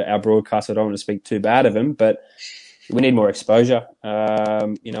our broadcaster. I don't want to speak too bad of them, but we need more exposure.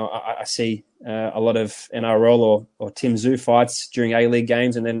 I see a lot of NRL or Tim Zoo fights during A-League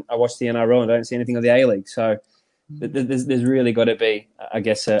games, and then I watch the NRL and I don't see anything of the A-League. So there's really got to be, I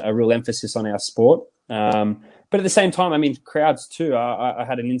guess, a real emphasis on our sport. But at the same time, I mean, crowds too. I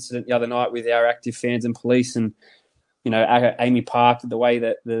had an incident the other night with our active fans and police, and Amy Park, the way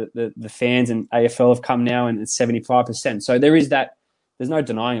that the fans and AFL have come now, and it's 75%. So there is that. There's no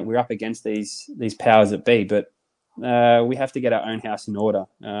denying it. We're up against these powers that be, but we have to get our own house in order,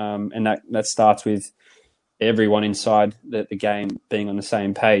 and that starts with everyone inside the game being on the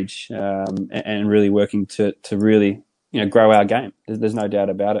same page, and really working to really grow our game. There's no doubt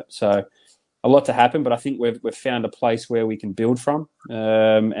about it. So a lot to happen, but I think we've found a place where we can build from,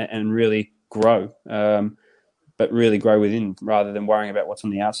 and really grow, but really grow within rather than worrying about what's on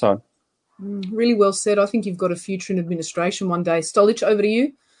the outside. Really well said. I think you've got a future in administration one day. Stolich, over to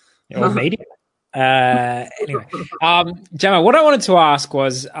you. Or media. Anyway, Gemma, what I wanted to ask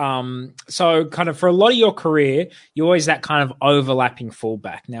was, so kind of for a lot of your career, you're always that kind of overlapping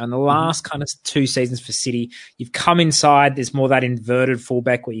fullback. Now, in the last kind of 2 seasons for City, you've come inside. There's more that inverted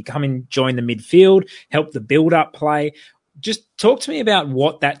fullback where you come in, join the midfield, help the build-up play. Just talk to me about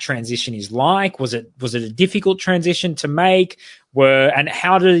what that transition is like. Was it a difficult transition to make? And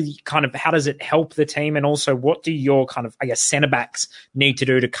how does it help the team? And also, what do your kind of, I guess, centre backs need to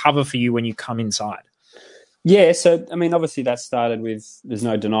do to cover for you when you come inside? Yeah, so I mean, obviously that started with, there's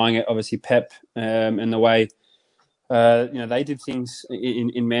no denying it. Obviously Pep, and the way they did things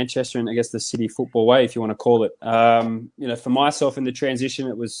in Manchester, and I guess the City football way, if you want to call it. For myself in the transition,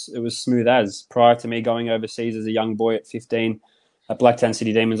 it was smooth as. Prior to me going overseas as a young boy at 15 at Blacktown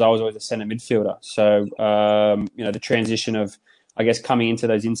City Demons, I was always a centre midfielder. So the transition of, I guess, coming into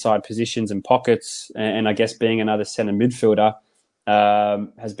those inside positions and pockets, and I guess being another centre midfielder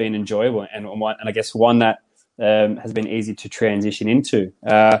has been enjoyable, and I guess one that has been easy to transition into.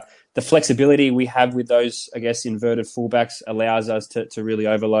 The flexibility we have with those, I guess, inverted fullbacks allows us to really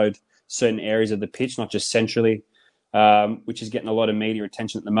overload certain areas of the pitch, not just centrally, which is getting a lot of media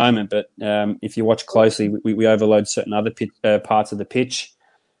attention at the moment. But if you watch closely, we overload certain other parts of the pitch.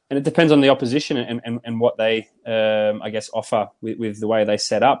 And it depends on the opposition and what they, I guess, offer with the way they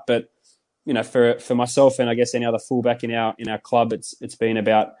set up. But, for myself and I guess any other fullback in our club, it's been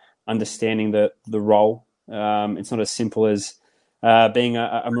about understanding the role. It's not as simple as being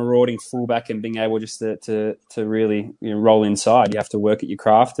a marauding fullback and being able just to really roll inside. You have to work at your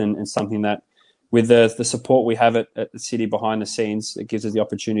craft, and something that with the support we have at the City behind the scenes, it gives us the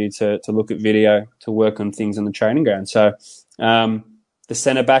opportunity to look at video, to work on things on the training ground. So the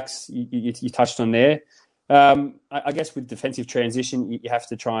centre backs you touched on there. I guess with defensive transition, you have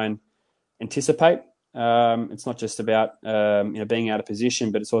to try and anticipate. It's not just about being out of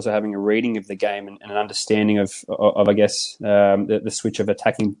position, but it's also having a reading of the game and an understanding of I guess the switch of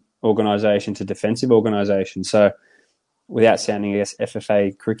attacking organisation to defensive organisation. So, without sounding, I guess,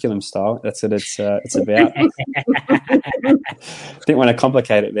 FFA curriculum style, that's what it's about. Didn't want to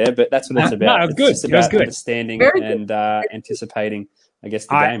complicate it there, but that's what it's about. No, good. It's about understanding and anticipating, I guess,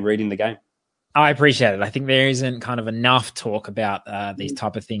 the game, reading the game. I appreciate it. I think there isn't kind of enough talk about these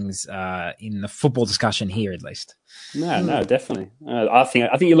type of things in the football discussion here, at least. No, definitely. I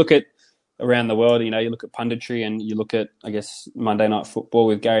think you look at around the world. You look at punditry, and you look at, I guess, Monday Night Football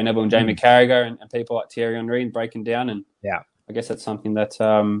with Gary Neville and Jamie Carragher and people like Thierry Henry breaking down. And I guess that's something that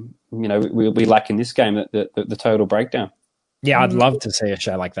we lack in this game, the total breakdown. Yeah, I'd love to see a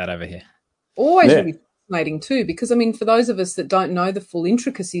show like that over here. Always really fascinating too, because I mean, for those of us that don't know the full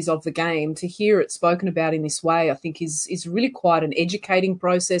intricacies of the game, to hear it spoken about in this way, I think is really quite an educating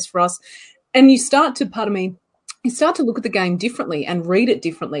process for us. And you start to look at the game differently and read it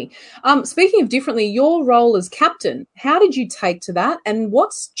differently. Speaking of differently, your role as captain, how did you take to that, and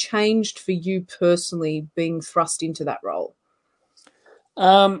what's changed for you personally being thrust into that role?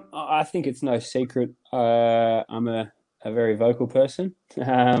 I think it's no secret. I'm a very vocal person.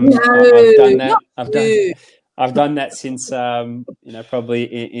 I've done that since probably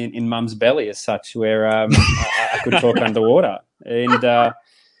in mum's belly as such, where I could talk underwater, and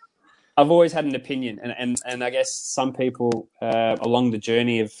I've always had an opinion, and I guess some people along the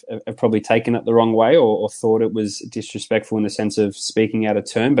journey have probably taken it the wrong way or thought it was disrespectful in the sense of speaking out of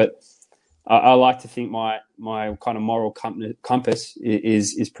turn. But I like to think my kind of moral compass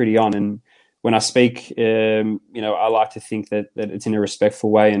is pretty on, and when I speak, I like to think that it's in a respectful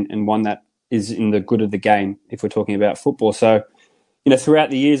way and one that is in the good of the game if we're talking about football. So, throughout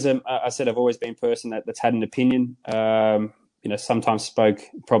the years, I said I've always been a person that's had an opinion. Sometimes spoke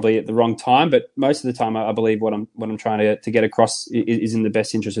probably at the wrong time, but most of the time I believe what I'm trying to get across is in the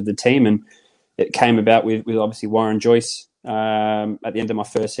best interest of the team. And it came about with obviously Warren Joyce at the end of my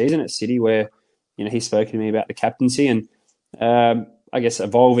first season at City, where he spoke to me about the captaincy and I guess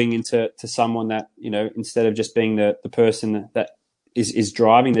evolving into someone that instead of just being the person that is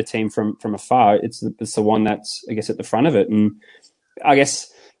driving the team from afar, it's the one that's I guess at the front of it. And I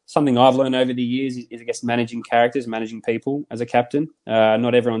guess something I've learned over the years is I guess managing characters, managing people as a captain.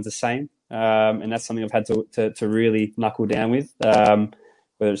 Not everyone's the same, and that's something I've had to really knuckle down with.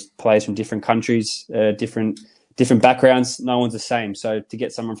 Whether it's players from different countries, different backgrounds, no one's the same. So to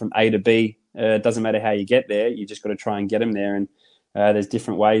get someone from A to B, it doesn't matter how you get there. You just got to try and get them there. And there's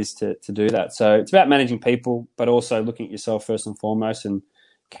different ways to do that. So it's about managing people, but also looking at yourself first and foremost and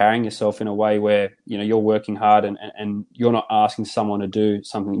carrying yourself in a way where, you're working hard and you're not asking someone to do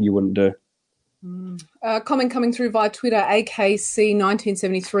something you wouldn't do. Comment coming through via Twitter,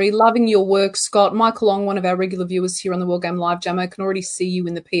 AKC1973. Loving your work, Scott. Michael Long, one of our regular viewers here on the World Game Live, Jamo, can already see you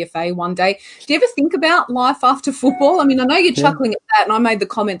in the PFA one day. Do you ever think about life after football? I mean, I know you're chuckling at that, and I made the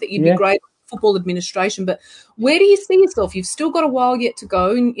comment that you'd be great at football administration, but where do you see yourself? You've still got a while yet to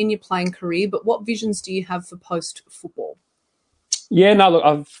go in your playing career, but what visions do you have for post-football? Yeah, no,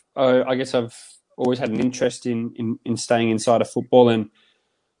 look, I guess I've always had an interest in staying inside of football, and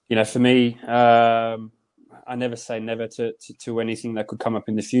for me, I never say never to anything that could come up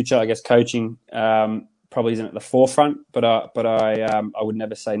in the future. I guess coaching probably isn't at the forefront, but I would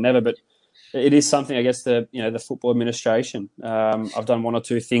never say never. But it is something, I guess, the football administration. I've done one or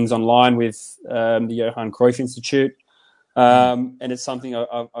two things online with the Johan Cruyff Institute, and it's something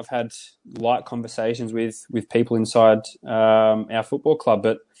I've had light conversations with people inside our football club.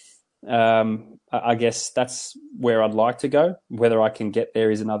 But I guess that's where I'd like to go. Whether I can get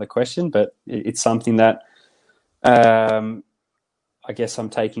there is another question, but it's something that I guess I'm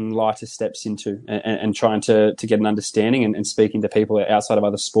taking lighter steps into and trying to get an understanding and speaking to people outside of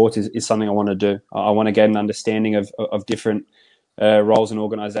other sports is something I want to do. I want to get an understanding of different roles and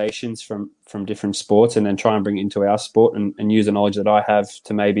organisations from different sports and then try and bring it into our sport and use the knowledge that I have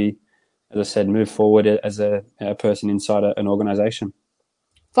to maybe, as I said, move forward as a person inside an organisation.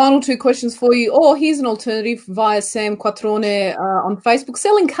 Final two questions for you. Or here's an alternative via Sam Quattrone on Facebook.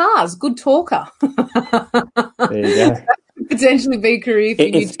 Selling cars, good talker. There you go. Potentially be a career for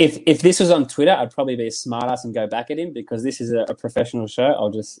you. If this was on Twitter, I'd probably be a smart ass and go back at him because this is a professional show.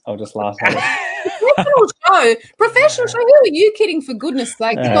 I'll just laugh at it. Professional show. Who are you kidding? For goodness'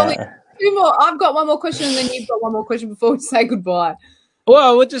 sake! Two more. I've got one more question, and then you've got one more question before we say goodbye.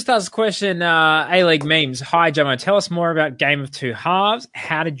 Well, we'll just ask a question. A-League Memes. Hi, Jamo. Tell us more about Game of Two Halves.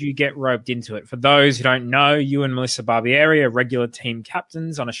 How did you get roped into it? For those who don't know, you and Melissa Barbieri are regular team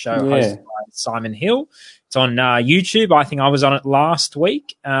captains on a show hosted by Simon Hill. It's on YouTube. I think I was on it last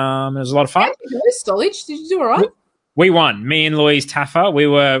week. It was a lot of fun. Did you do all right? We won. Me and Louise Taffer. We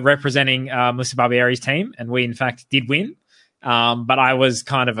were representing Melissa Barbieri's team, and we, in fact, did win. But I was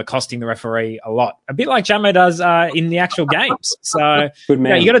kind of accosting the referee a lot, a bit like Jamo does in the actual games. So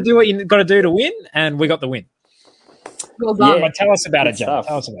you got to do what you got to do to win, and we got the win. Well done. Yeah, but tell us about it, Jamo.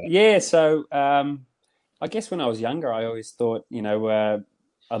 Tell us about it. Yeah, so I guess when I was younger, I always thought,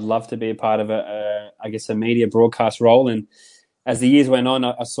 I'd love to be a part of a media broadcast role. And as the years went on,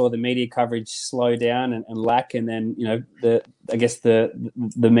 I saw the media coverage slow down and lack, and then the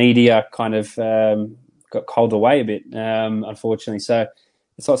media kind of got cold away a bit, unfortunately. So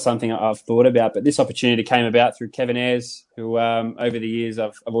it's not something I've thought about. But this opportunity came about through Kevin Ayres, who over the years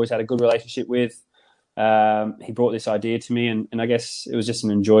I've always had a good relationship with. He brought this idea to me, and I guess it was just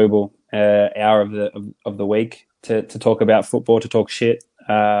an enjoyable hour of the week to talk about football, to talk shit,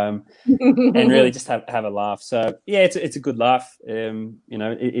 and really just have a laugh. So yeah, it's a good laugh.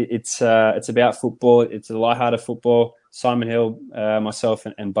 It's about football. It's a lighthearted football. Simon Hill, myself,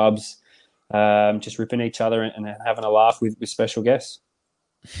 and Bubs. Just ripping each other and having a laugh with special guests.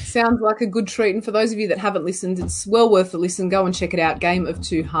 Sounds like a good treat. And for those of you that haven't listened, it's well worth a listen. Go and check it out. Game of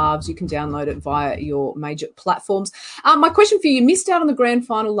Two Halves. You can download it via your major platforms. My question for you missed out on the grand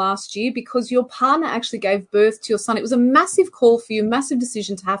final last year because your partner actually gave birth to your son. It was a massive call for you, massive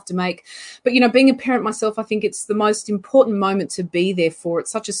decision to have to make. But, being a parent myself, I think it's the most important moment to be there for.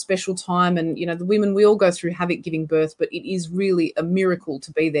 It's such a special time. And, the women, we all go through havoc giving birth, but it is really a miracle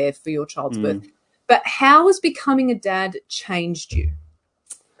to be there for your child's birth. But how has becoming a dad changed you?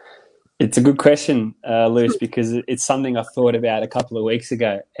 It's a good question, Luce, because it's something I thought about a couple of weeks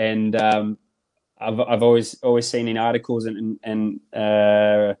ago, and I've always seen in articles and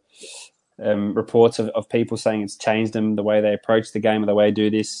reports of people saying it's changed them, the way they approach the game or the way they do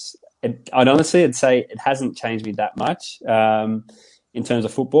this. I'd say it hasn't changed me that much in terms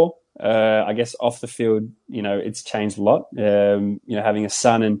of football. I guess off the field, it's changed a lot. Having a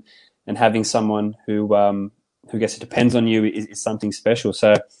son and having someone who I guess it depends on you is something special.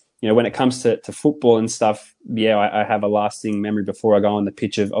 So, when it comes to football and stuff, yeah, I have a lasting memory before I go on the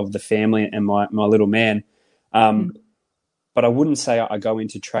pitch of the family and my little man. But I wouldn't say I go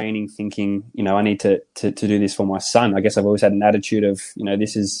into training thinking, I need to do this for my son. I guess I've always had an attitude of,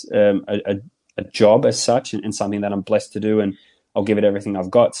 this is a job as such and something that I'm blessed to do, and I'll give it everything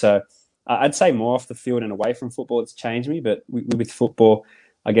I've got. So I'd say more off the field and away from football, it's changed me. But with football,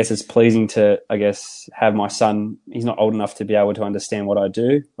 I guess it's pleasing to, have my son. He's not old enough to be able to understand what I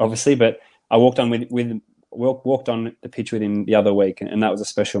do, obviously, but I walked on the pitch with him the other week, and that was a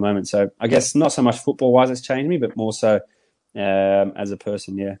special moment. So I guess not so much football-wise it's changed me, but more so as a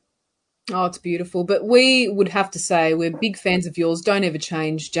person, yeah. Oh, it's beautiful. But we would have to say we're big fans of yours. Don't ever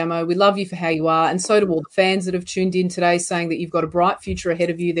change, Jamo. We love you for how you are. And so do all the fans that have tuned in today saying that you've got a bright future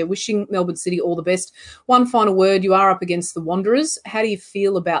ahead of you. They're wishing Melbourne City all the best. One final word, you are up against the Wanderers. How do you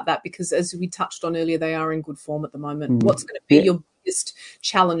feel about that? Because as we touched on earlier, they are in good form at the moment. What's going to be your biggest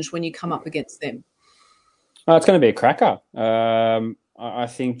challenge when you come up against them? It's going to be a cracker. I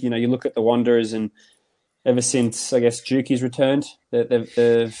think, you look at the Wanderers and ever since, I guess, Juki's returned,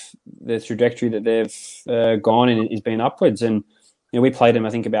 the trajectory that they've gone in has been upwards. And we played them, I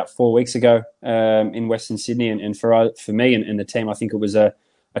think, about 4 weeks ago in Western Sydney. And for me and the team, I think it was a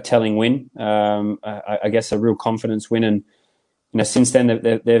telling win. I guess a real confidence win. And since then,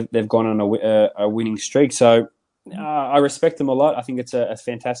 they've gone on a winning streak. So I respect them a lot. I think it's a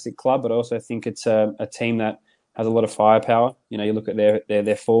fantastic club, but I also think it's a team that has a lot of firepower. You look at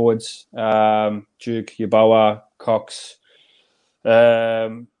their forwards, Duke, Yeboah, Cox,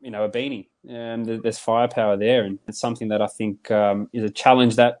 Abini. There's firepower there, and it's something that I think is a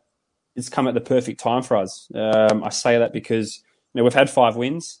challenge that has come at the perfect time for us. I say that because we've had 5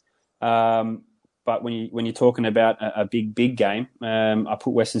 wins, but when you're talking about a big game, I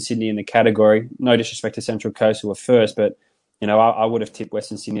put Western Sydney in the category. No disrespect to Central Coast, who were first, but I would have tipped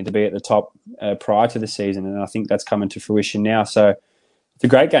Western Sydney to be at the top prior to the season, and I think that's coming to fruition now. So it's a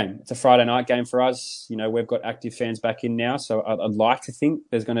great game. It's a Friday night game for us. We've got active fans back in now, so I'd like to think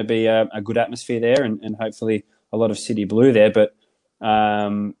there's going to be a good atmosphere there and hopefully a lot of City Blue there. But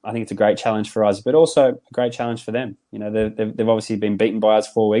I think it's a great challenge for us, but also a great challenge for them. They've obviously been beaten by us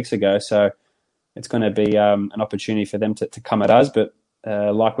 4 weeks ago, so it's going to be an opportunity for them to come at us. But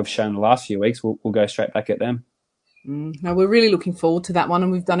like we've shown the last few weeks, we'll go straight back at them. No, we're really looking forward to that one,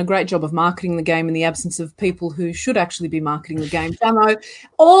 and we've done a great job of marketing the game in the absence of people who should actually be marketing the game. Jamo,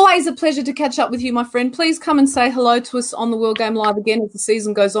 always a pleasure to catch up with you, my friend. Please come and say hello to us on the World Game Live again as the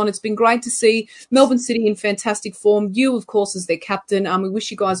season goes on. It's been great to see Melbourne City in fantastic form. You, of course, as their captain. We wish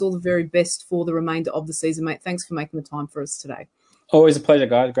you guys all the very best for the remainder of the season, mate. Thanks for making the time for us today. Always a pleasure,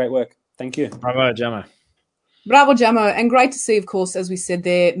 guys. Great work. Thank you. Bravo, Jamo. Bravo, Jamo. And great to see, of course, as we said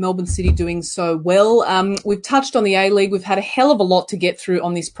there, Melbourne City doing so well. We've touched on the A-League. We've had a hell of a lot to get through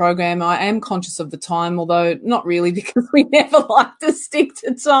on this program. I am conscious of the time, although not really because we never like to stick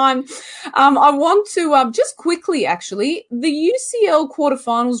to time. I want to just quickly, actually, the UCL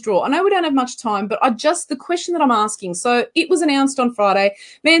quarterfinals draw. I know we don't have much time, but the question that I'm asking. So it was announced on Friday,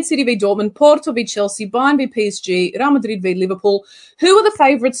 Man City v Dortmund, Porto v Chelsea, Bayern v PSG, Real Madrid v Liverpool. Who are the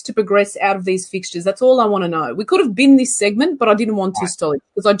favourites to progress out of these fixtures? That's all I want to know. We could have been this segment, but I didn't want to, Stolly,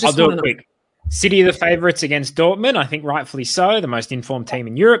 because I just want to know. Quick. City are the favourites against Dortmund. I think rightfully so. The most informed team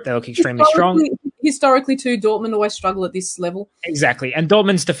in Europe. They look extremely strong. Historically, too, Dortmund always struggle at this level. Exactly. And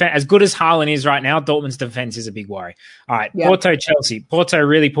Dortmund's defense, as good as Haaland is right now, Dortmund's defense is a big worry. All right, yeah. Porto, Chelsea. Porto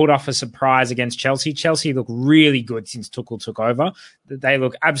really pulled off a surprise against Chelsea. Chelsea look really good since Tuchel took over. They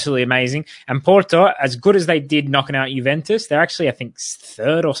look absolutely amazing. And Porto, as good as they did knocking out Juventus, they're actually, I think,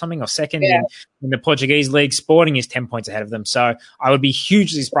 third or something, or second in the Portuguese league. Sporting is 10 points ahead of them. So I would be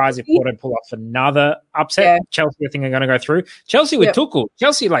hugely surprised if Porto pull off another upset. Yeah. Chelsea, I think, are going to go through. Chelsea with Tuchel.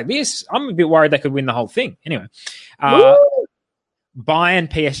 Chelsea like this, I'm a bit worried they could win the whole thing. Anyway, Bayern,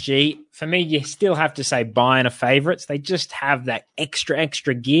 PSG, for me, you still have to say Bayern are favourites. They just have that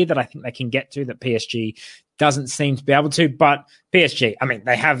extra gear that I think they can get to that PSG doesn't seem to be able to. But PSG, I mean,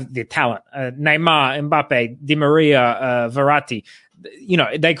 they have the talent. Neymar, Mbappe, Di Maria, Verratti.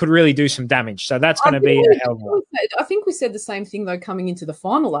 They could really do some damage. So that's going to be a hell of a lot. I think we said the same thing, though, coming into the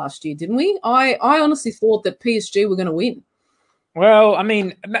final last year, didn't we? I honestly thought that PSG were going to win. Well, I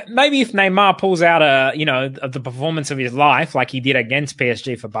mean, maybe if Neymar pulls out the performance of his life like he did against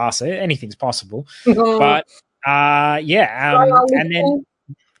PSG for Barca, anything's possible. But and then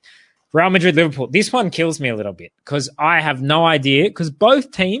Real Madrid, Liverpool. This one kills me a little bit because I have no idea, because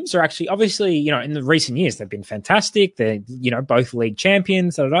both teams are actually, obviously, in the recent years, they've been fantastic. They're, both league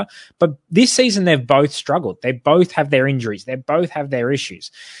champions, but this season they've both struggled. They both have their injuries. They both have their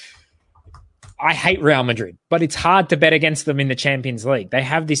issues. I hate Real Madrid, but it's hard to bet against them in the Champions League. They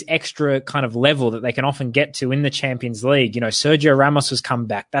have this extra kind of level that they can often get to in the Champions League. Sergio Ramos has come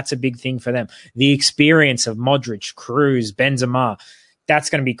back. That's a big thing for them. The experience of Modric, Cruz, Benzema,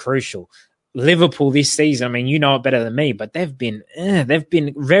 that's going to be crucial. Liverpool this season, I mean, you know it better than me, but they've been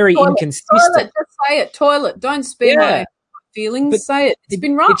very inconsistent. Toilet, just say it. Toilet. Don't spare my feelings. But say it. It's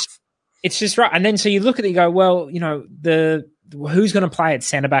been rough. It's just right. And then so you look at it, you go, well, who's going to play at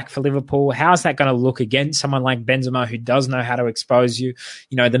centre-back for Liverpool? How's that going to look against someone like Benzema, who does know how to expose you?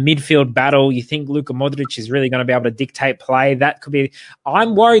 The midfield battle, you think Luka Modric is really going to be able to dictate play? That could be –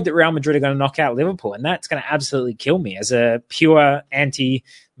 I'm worried that Real Madrid are going to knock out Liverpool, and that's going to absolutely kill me as a pure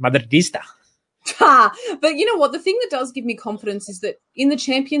anti-Madridista. But you know what? The thing that does give me confidence is that in the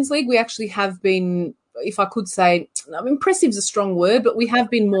Champions League, we actually have been, if I could say, impressive is a strong word, but we have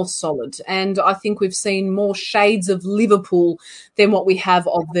been more solid. And I think we've seen more shades of Liverpool than what we have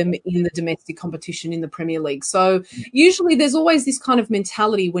of them in the domestic competition in the Premier League. So usually there's always this kind of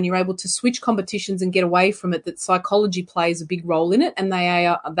mentality when you're able to switch competitions and get away from it, that psychology plays a big role in it, and they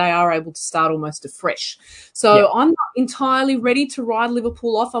are able to start almost afresh. So I'm not entirely ready to ride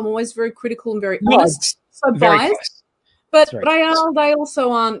Liverpool off. I'm always very critical and very honest. So biased. But Real, they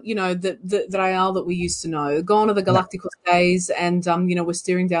also aren't, the Real that we used to know. Gone are the Galacticos days, and, we're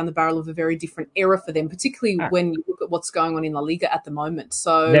steering down the barrel of a very different era for them, particularly when you look at what's going on in La Liga at the moment.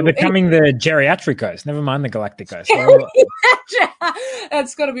 So they're becoming the geriatricos, never mind the Galacticos.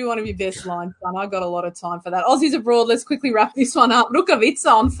 That's got to be one of your best lines, son. I got a lot of time for that. Aussies abroad, let's quickly wrap this one up. Rukavica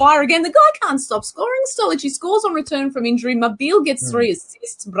on fire again. The guy can't stop scoring. Stolic, he scores on return from injury. Mobile gets 3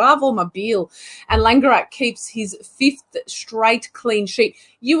 assists. Bravo, Mobile. And Langerak keeps his 5th straight clean sheet.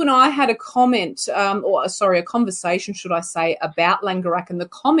 You and I had a comment, a conversation, should I say, about Langerak, and the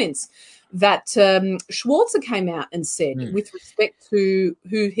comments that Schwarzer came out and said with respect to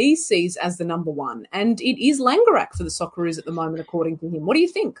who he sees as the number one. And it is Langerak for the Socceroos at the moment, according to him. What do you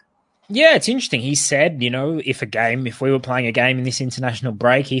think? Yeah, it's interesting. He said, if we were playing a game in this international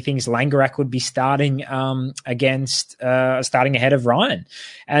break, he thinks Langerak would be starting starting ahead of Ryan.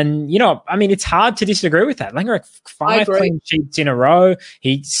 And, it's hard to disagree with that. Langerak, 5 clean sheets in a row.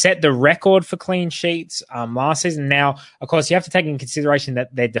 He set the record for clean sheets last season. Now, of course, you have to take into consideration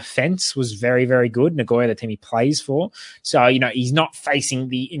that their defense was very, very good. Nagoya, the team he plays for. So, he's not facing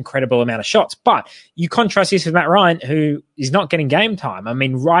the incredible amount of shots. But you contrast this with Matt Ryan, who is not getting game time. I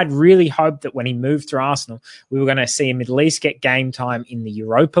mean, Ryan really hoped that when he moved to Arsenal, we were going to see him at least get game time in the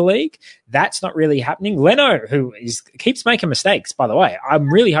Europa League. That's not really happening. Leno, who keeps making mistakes, by the way.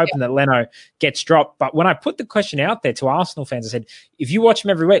 I'm really hoping that Leno gets dropped. But when I put the question out there to Arsenal fans, I said, if you watch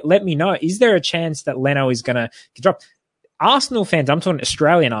him every week, let me know, is there a chance that Leno is going to get dropped? Arsenal fans, I'm talking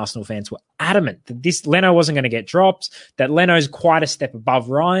Australian Arsenal fans, were adamant that this Leno wasn't going to get drops, that Leno's quite a step above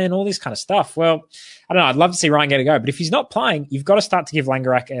Ryan, all this kind of stuff. Well, I don't know. I'd love to see Ryan get a go, but if he's not playing, you've got to start to give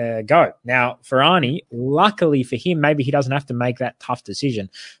Langerak a go. Now, for Arnie, luckily for him, maybe he doesn't have to make that tough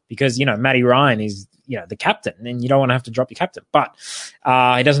decision because, Matty Ryan is, the captain, and you don't want to have to drop your captain. But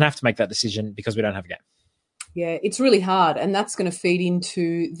he doesn't have to make that decision because we don't have a game. Yeah, it's really hard, and that's going to feed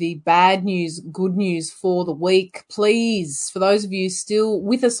into the bad news, good news for the week. Please, for those of you still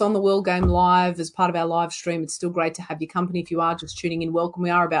with us on the World Game Live as part of our live stream, it's still great to have your company. If you are just tuning in, welcome. We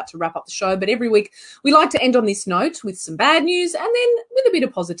are about to wrap up the show, but every week we like to end on this note with some bad news and then with a bit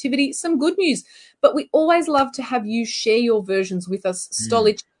of positivity, some good news. But we always love to have you share your versions with us.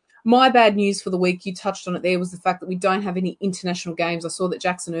 Stolic, my bad news for the week, you touched on it there, was the fact that we don't have any international games. I saw that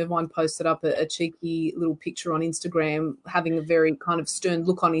Jackson Irvine posted up a cheeky little picture on Instagram having a very kind of stern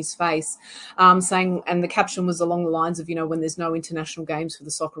look on his face, saying, and the caption was along the lines of, when there's no international games for the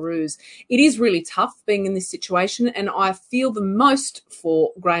Socceroos. It is really tough being in this situation, and I feel the most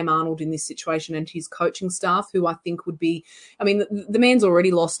for Graham Arnold in this situation and his coaching staff, who I think would be, the man's already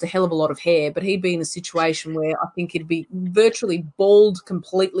lost a hell of a lot of hair, but he'd be in a situation where I think he'd be virtually bald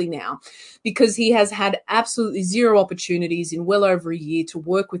completely now, because he has had absolutely zero opportunities in well over a year to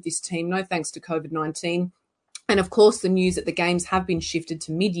work with this team, no thanks to COVID-19. And, of course, the news that the games have been shifted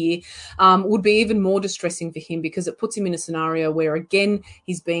to mid-year would be even more distressing for him, because it puts him in a scenario where, again,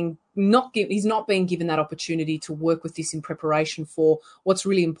 he's not being given that opportunity to work with this in preparation for what's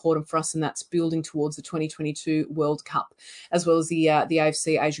really important for us, and that's building towards the 2022 World Cup, as well as the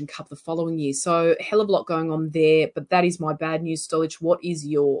AFC Asian Cup the following year. So a hell of a lot going on there, but that is my bad news, Stolic. What is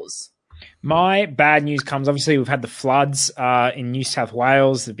yours? My bad news comes, obviously, we've had the floods in New South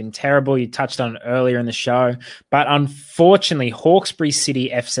Wales. They've been terrible. You touched on it earlier in the show. But unfortunately, Hawkesbury City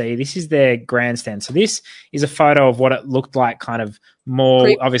FC, this is their grandstand. So this is a photo of what it looked like kind of more,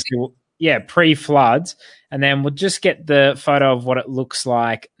 obviously, pre-floods. And then we'll just get the photo of what it looks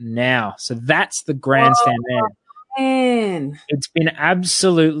like now. So that's the grandstand there. Man. It's been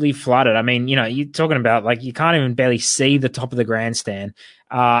absolutely flooded. I mean, you're talking about like you can't even barely see the top of the grandstand.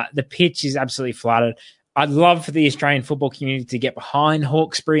 The pitch is absolutely flooded. I'd love for the Australian football community to get behind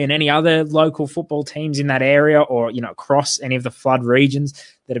Hawkesbury and any other local football teams in that area or, across any of the flood regions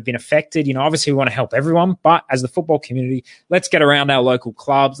that have been affected. Obviously we want to help everyone, but as the football community, let's get around our local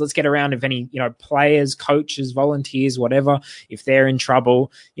clubs. Let's get around if any, players, coaches, volunteers, whatever, if they're in trouble,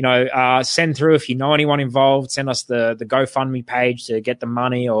 send through if you know anyone involved, send us the GoFundMe page to get the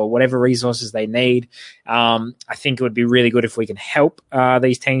money or whatever resources they need. I think it would be really good if we can help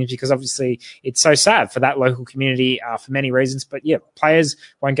these teams because obviously it's so sad for that local community for many reasons. But yeah, players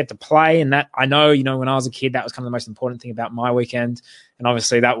won't get to play. And that I know, when I was a kid, that was kind of the most important thing about my weekend. And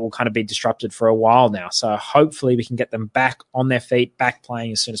obviously that will kind of be disrupted for a while now. So hopefully we can get them back on their feet, back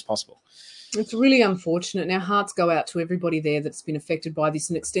playing as soon as possible. It's really unfortunate. And our hearts go out to everybody there that's been affected by this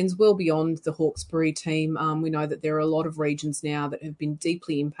and extends well beyond the Hawkesbury team. We know that there are a lot of regions now that have been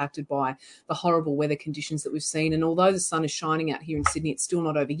deeply impacted by the horrible weather conditions that we've seen. And although the sun is shining out here in Sydney, it's still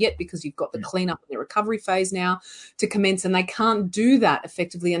not over yet because you've got the cleanup and the recovery phase now to commence. And they can't do that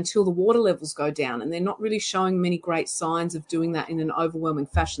effectively until the water levels go down. And they're not really showing many great signs of doing that in an overwhelming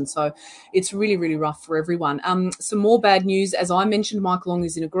fashion. So it's really, really rough for everyone. Some more bad news. As I mentioned, Mike Long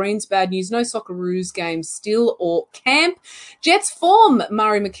is in a Greens. Bad news. No Socceroos game still or camp. Jets form,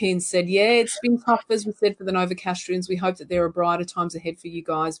 Murray McKean said. Yeah, it's been tough, as we said, for the Novocastrians. We hope that there are brighter times ahead for you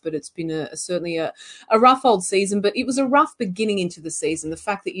guys, but it's been certainly a rough old season, but it was a rough beginning into the season. The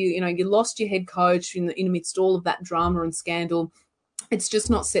fact that you lost your head coach in amidst all of that drama and scandal, it's just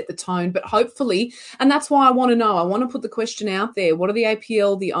not set the tone, but hopefully, and that's why I want to put the question out there. What are the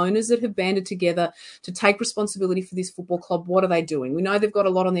APL, the owners that have banded together to take responsibility for this football club? What are they doing? We know they've got a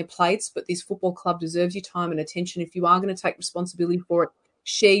lot on their plates, but this football club deserves your time and attention. If you are going to take responsibility for it,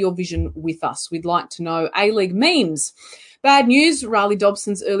 share your vision with us. We'd like to know. A-League memes. Bad news, Riley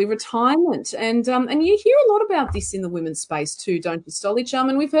Dobson's early retirement. And you hear a lot about this in the women's space too, don't you, Stolich?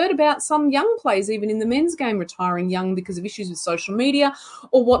 And we've heard about some young players, even in the men's game, retiring young because of issues with social media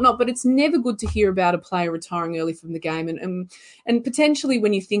or whatnot. But it's never good to hear about a player retiring early from the game. And potentially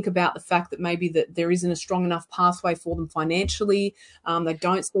when you think about the fact that maybe that there isn't a strong enough pathway for them financially, they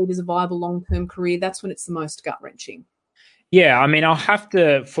don't see it as a viable long-term career, that's when it's the most gut-wrenching. Yeah, I mean, I'll have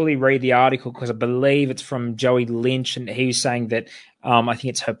to fully read the article because I believe it's from Joey Lynch, and he was saying that I think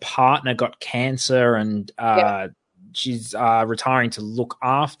it's her partner got cancer and she's retiring to look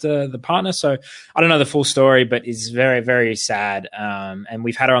after the partner. So I don't know the full story, but it's very, very sad. And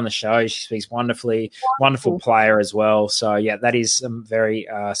we've had her on the show. She speaks wonderfully, wonderful player as well. So, yeah, that is some very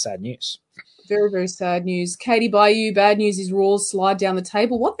sad news. Very, very sad news. Katie Bayou, bad news is Raw's slide down the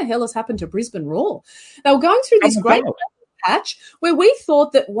table. What the hell has happened to Brisbane Raw? They were going through this great patch where we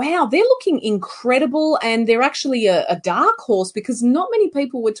thought that, wow, they're looking incredible and they're actually a dark horse because not many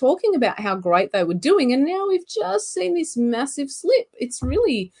people were talking about how great they were doing, and now we've just seen this massive slip. It's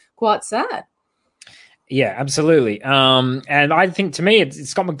really quite sad. Yeah, absolutely. And I think, to me,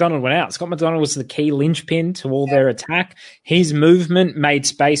 Scott McDonald went out. Scott McDonald was the key linchpin to all their attack. His movement made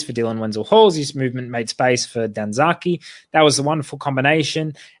space for Dylan Wenzel-Halls. His movement made space for Danzaki. That was a wonderful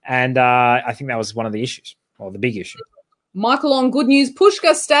combination, and I think that was one of the issues, or the big issue. Michael on good news.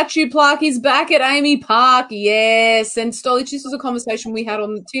 Pushka statue plaque is back at Amy Park. Yes. And Stolich, this was a conversation we had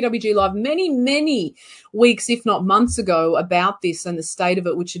on TWG Live many, many weeks, if not months ago, about this and the state of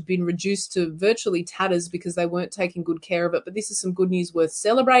it, which had been reduced to virtually tatters because they weren't taking good care of it. But this is some good news worth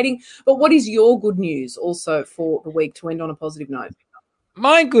celebrating. But what is your good news also for the week to end on a positive note?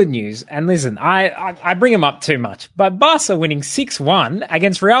 My good news, and listen, I bring him up too much, but Barca winning 6-1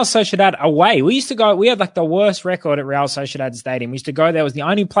 against Real Sociedad away. We had like the worst record at Real Sociedad Stadium. We used to go there. It was the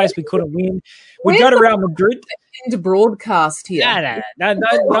only place we couldn't win. We go to Real Madrid. To broadcast here. No,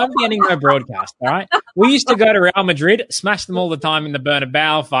 don't be ending no broadcast, all right? We used to go to Real Madrid, smash them all the time in the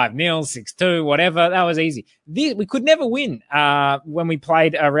Bernabeu, 5-0, 6-2, whatever. That was easy. We could never win when we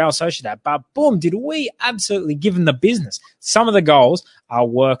played Real Sociedad, but boom, did we absolutely give them the business. Some of the goals are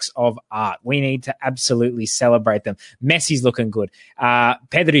works of art. We need to absolutely celebrate them. Messi's looking good.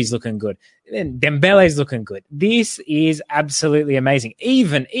 Pedri's looking good. Dembele's looking good. This is absolutely amazing.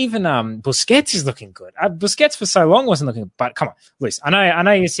 Even Busquets is looking good. Busquets for so long wasn't looking good. But come on, Luis, I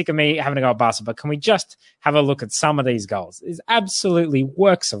know you're sick of me having to go at Barca, but can we just have a look at some of these goals? It's absolutely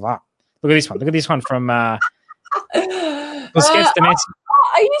works of art. Look at this one. Look at this one from Busquets to Messi.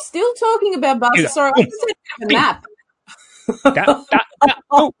 Are you still talking about Barca? Sorry, I just had a map.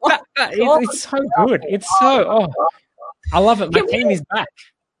 It's so good. It's so, I love it. My team is back.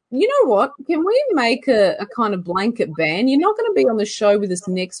 You know what? Can we make a kind of blanket ban? You're not going to be on the show with us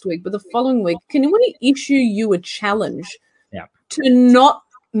next week, but the following week, can we issue you a challenge to not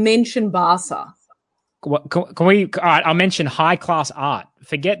mention Barca? Can we? All right, I'll mention high-class art.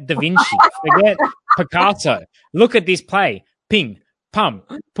 Forget Da Vinci. Forget Picasso. Look at this play. Ping, pum,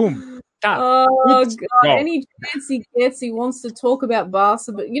 pum. Oh, God. Any chance he gets, he wants to talk about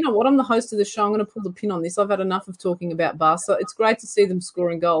Barca. But you know what? I'm the host of the show. I'm going to pull the pin on this. I've had enough of talking about Barca. It's great to see them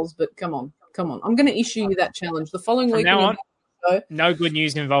scoring goals, but come on. I'm going to issue you that challenge. The following week, no good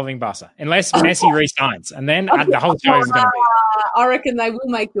news involving Barca, unless Messi resigns. And then the whole show is going to be. I reckon they will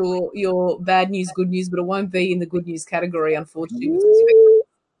make your bad news good news, but it won't be in the good news category, unfortunately.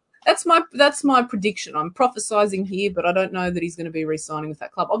 That's my prediction. I'm prophesizing here, but I don't know that he's going to be re-signing with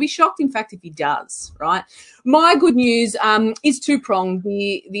that club. I'll be shocked, in fact, if he does, right? My good news is two-pronged.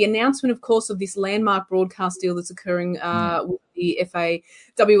 The announcement, of course, of this landmark broadcast deal that's occurring with the FA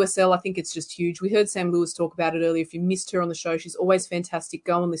WSL, I think it's just huge. We heard Sam Lewis talk about it earlier. If you missed her on the show, she's always fantastic.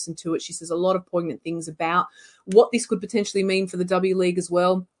 Go and listen to it. She says a lot of poignant things about what this could potentially mean for the W League as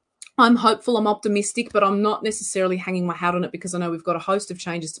well. I'm hopeful, I'm optimistic, but I'm not necessarily hanging my hat on it because I know we've got a host of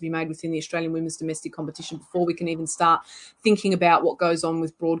changes to be made within the Australian women's domestic competition before we can even start thinking about what goes on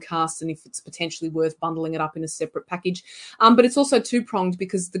with broadcasts and if it's potentially worth bundling it up in a separate package. But it's also two-pronged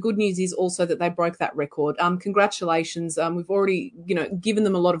because the good news is also that they broke that record. Congratulations. We've already, given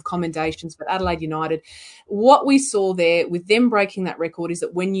them a lot of commendations, but Adelaide United, what we saw there with them breaking that record is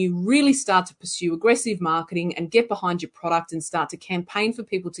that when you really start to pursue aggressive marketing and get behind your product and start to campaign for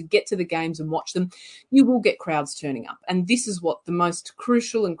people to get to the games and watch them, you will get crowds turning up. And this is what the most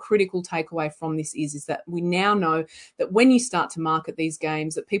crucial and critical takeaway from this is that we now know that when you start to market these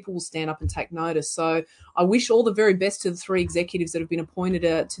games, that people will stand up and take notice. So I wish all the very best to the three executives that have been appointed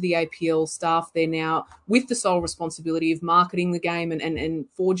to the APL staff there now with the sole responsibility of marketing the game and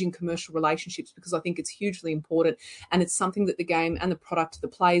forging commercial relationships, because I think it's hugely important and it's something that the game and the product, the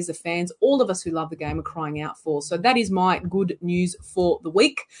players, the fans, all of us who love the game are crying out for. So that is my good news for the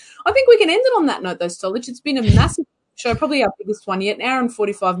week. I think we can end it on that note, though, Stolich. It's been a massive show, probably our biggest one yet, an hour and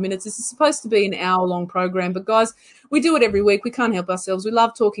 45 minutes. This is supposed to be an hour-long program, but, guys, we do it every week. We can't help ourselves. We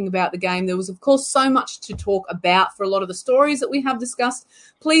love talking about the game. There was, of course, so much to talk about for a lot of the stories that we have discussed.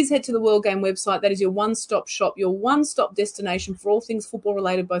 Please head to the World Game website. That is your one-stop shop, your one-stop destination for all things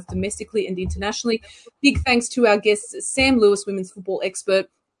football-related, both domestically and internationally. Big thanks to our guests, Sam Lewis, women's football expert,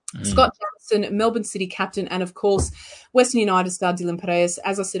 Scott Jamieson, Melbourne City captain, and, of course, Western United star Dylan Pierias.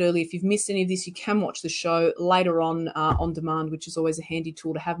 As I said earlier, if you've missed any of this, you can watch the show later on demand, which is always a handy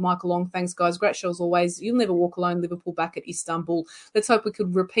tool to have. Mike along. Thanks, guys. Great show as always. You'll never walk alone. Liverpool back at Istanbul. Let's hope we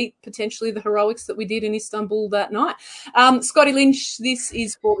could repeat potentially the heroics that we did in Istanbul that night. Scotty Lynch, this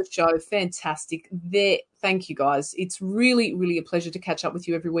is for the show. Fantastic. Thank you, guys. It's really, really a pleasure to catch up with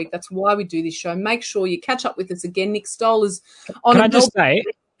you every week. That's why we do this show. Make sure you catch up with us again. Nick Stoll is on. Can I just say,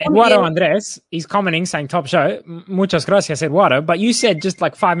 Eduardo Andres, he's commenting saying top show. Muchas gracias, Eduardo. But you said just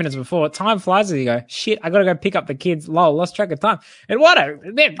like 5 minutes before, time flies as you go, shit, I got to go pick up the kids. Lol, lost track of time. Eduardo,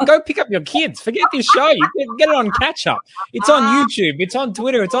 man, go pick up your kids. Forget this show. You get it on catch up. It's on YouTube. It's on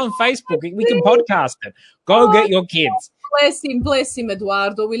Twitter. It's on Facebook. We can podcast it. Go get your kids. Bless him,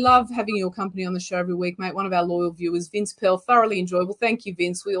 Eduardo. We love having your company on the show every week, mate. One of our loyal viewers, Vince Pell, thoroughly enjoyable. Thank you,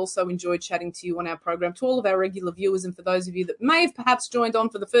 Vince. We also enjoyed chatting to you on our program. To all of our regular viewers and for those of you that may have perhaps joined on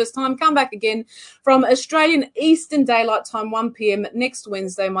for the first time, come back again from Australian Eastern Daylight Time, 1 p.m. next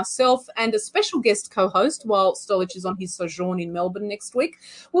Wednesday. Myself and a special guest co-host, while Stolich is on his sojourn in Melbourne next week,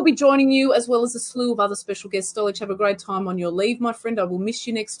 we'll be joining you as well as a slew of other special guests. Stolich, have a great time on your leave, my friend. I will miss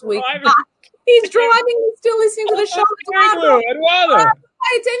you next week. He's driving. He's still listening to the show. Eduardo.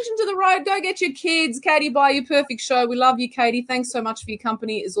 Pay attention to the road. Go get your kids. Katie, buy your perfect show. We love you, Katie. Thanks so much for your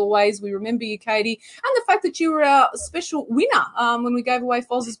company, as always. We remember you, Katie. And the fact that you were our special winner when we gave away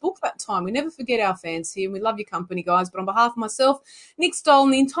Foz's book that time. We never forget our fans here. We love your company, guys. But on behalf of myself, Nick Stoll,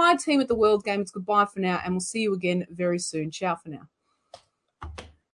 and the entire team at the World Game, it's goodbye for now, and we'll see you again very soon. Ciao for now.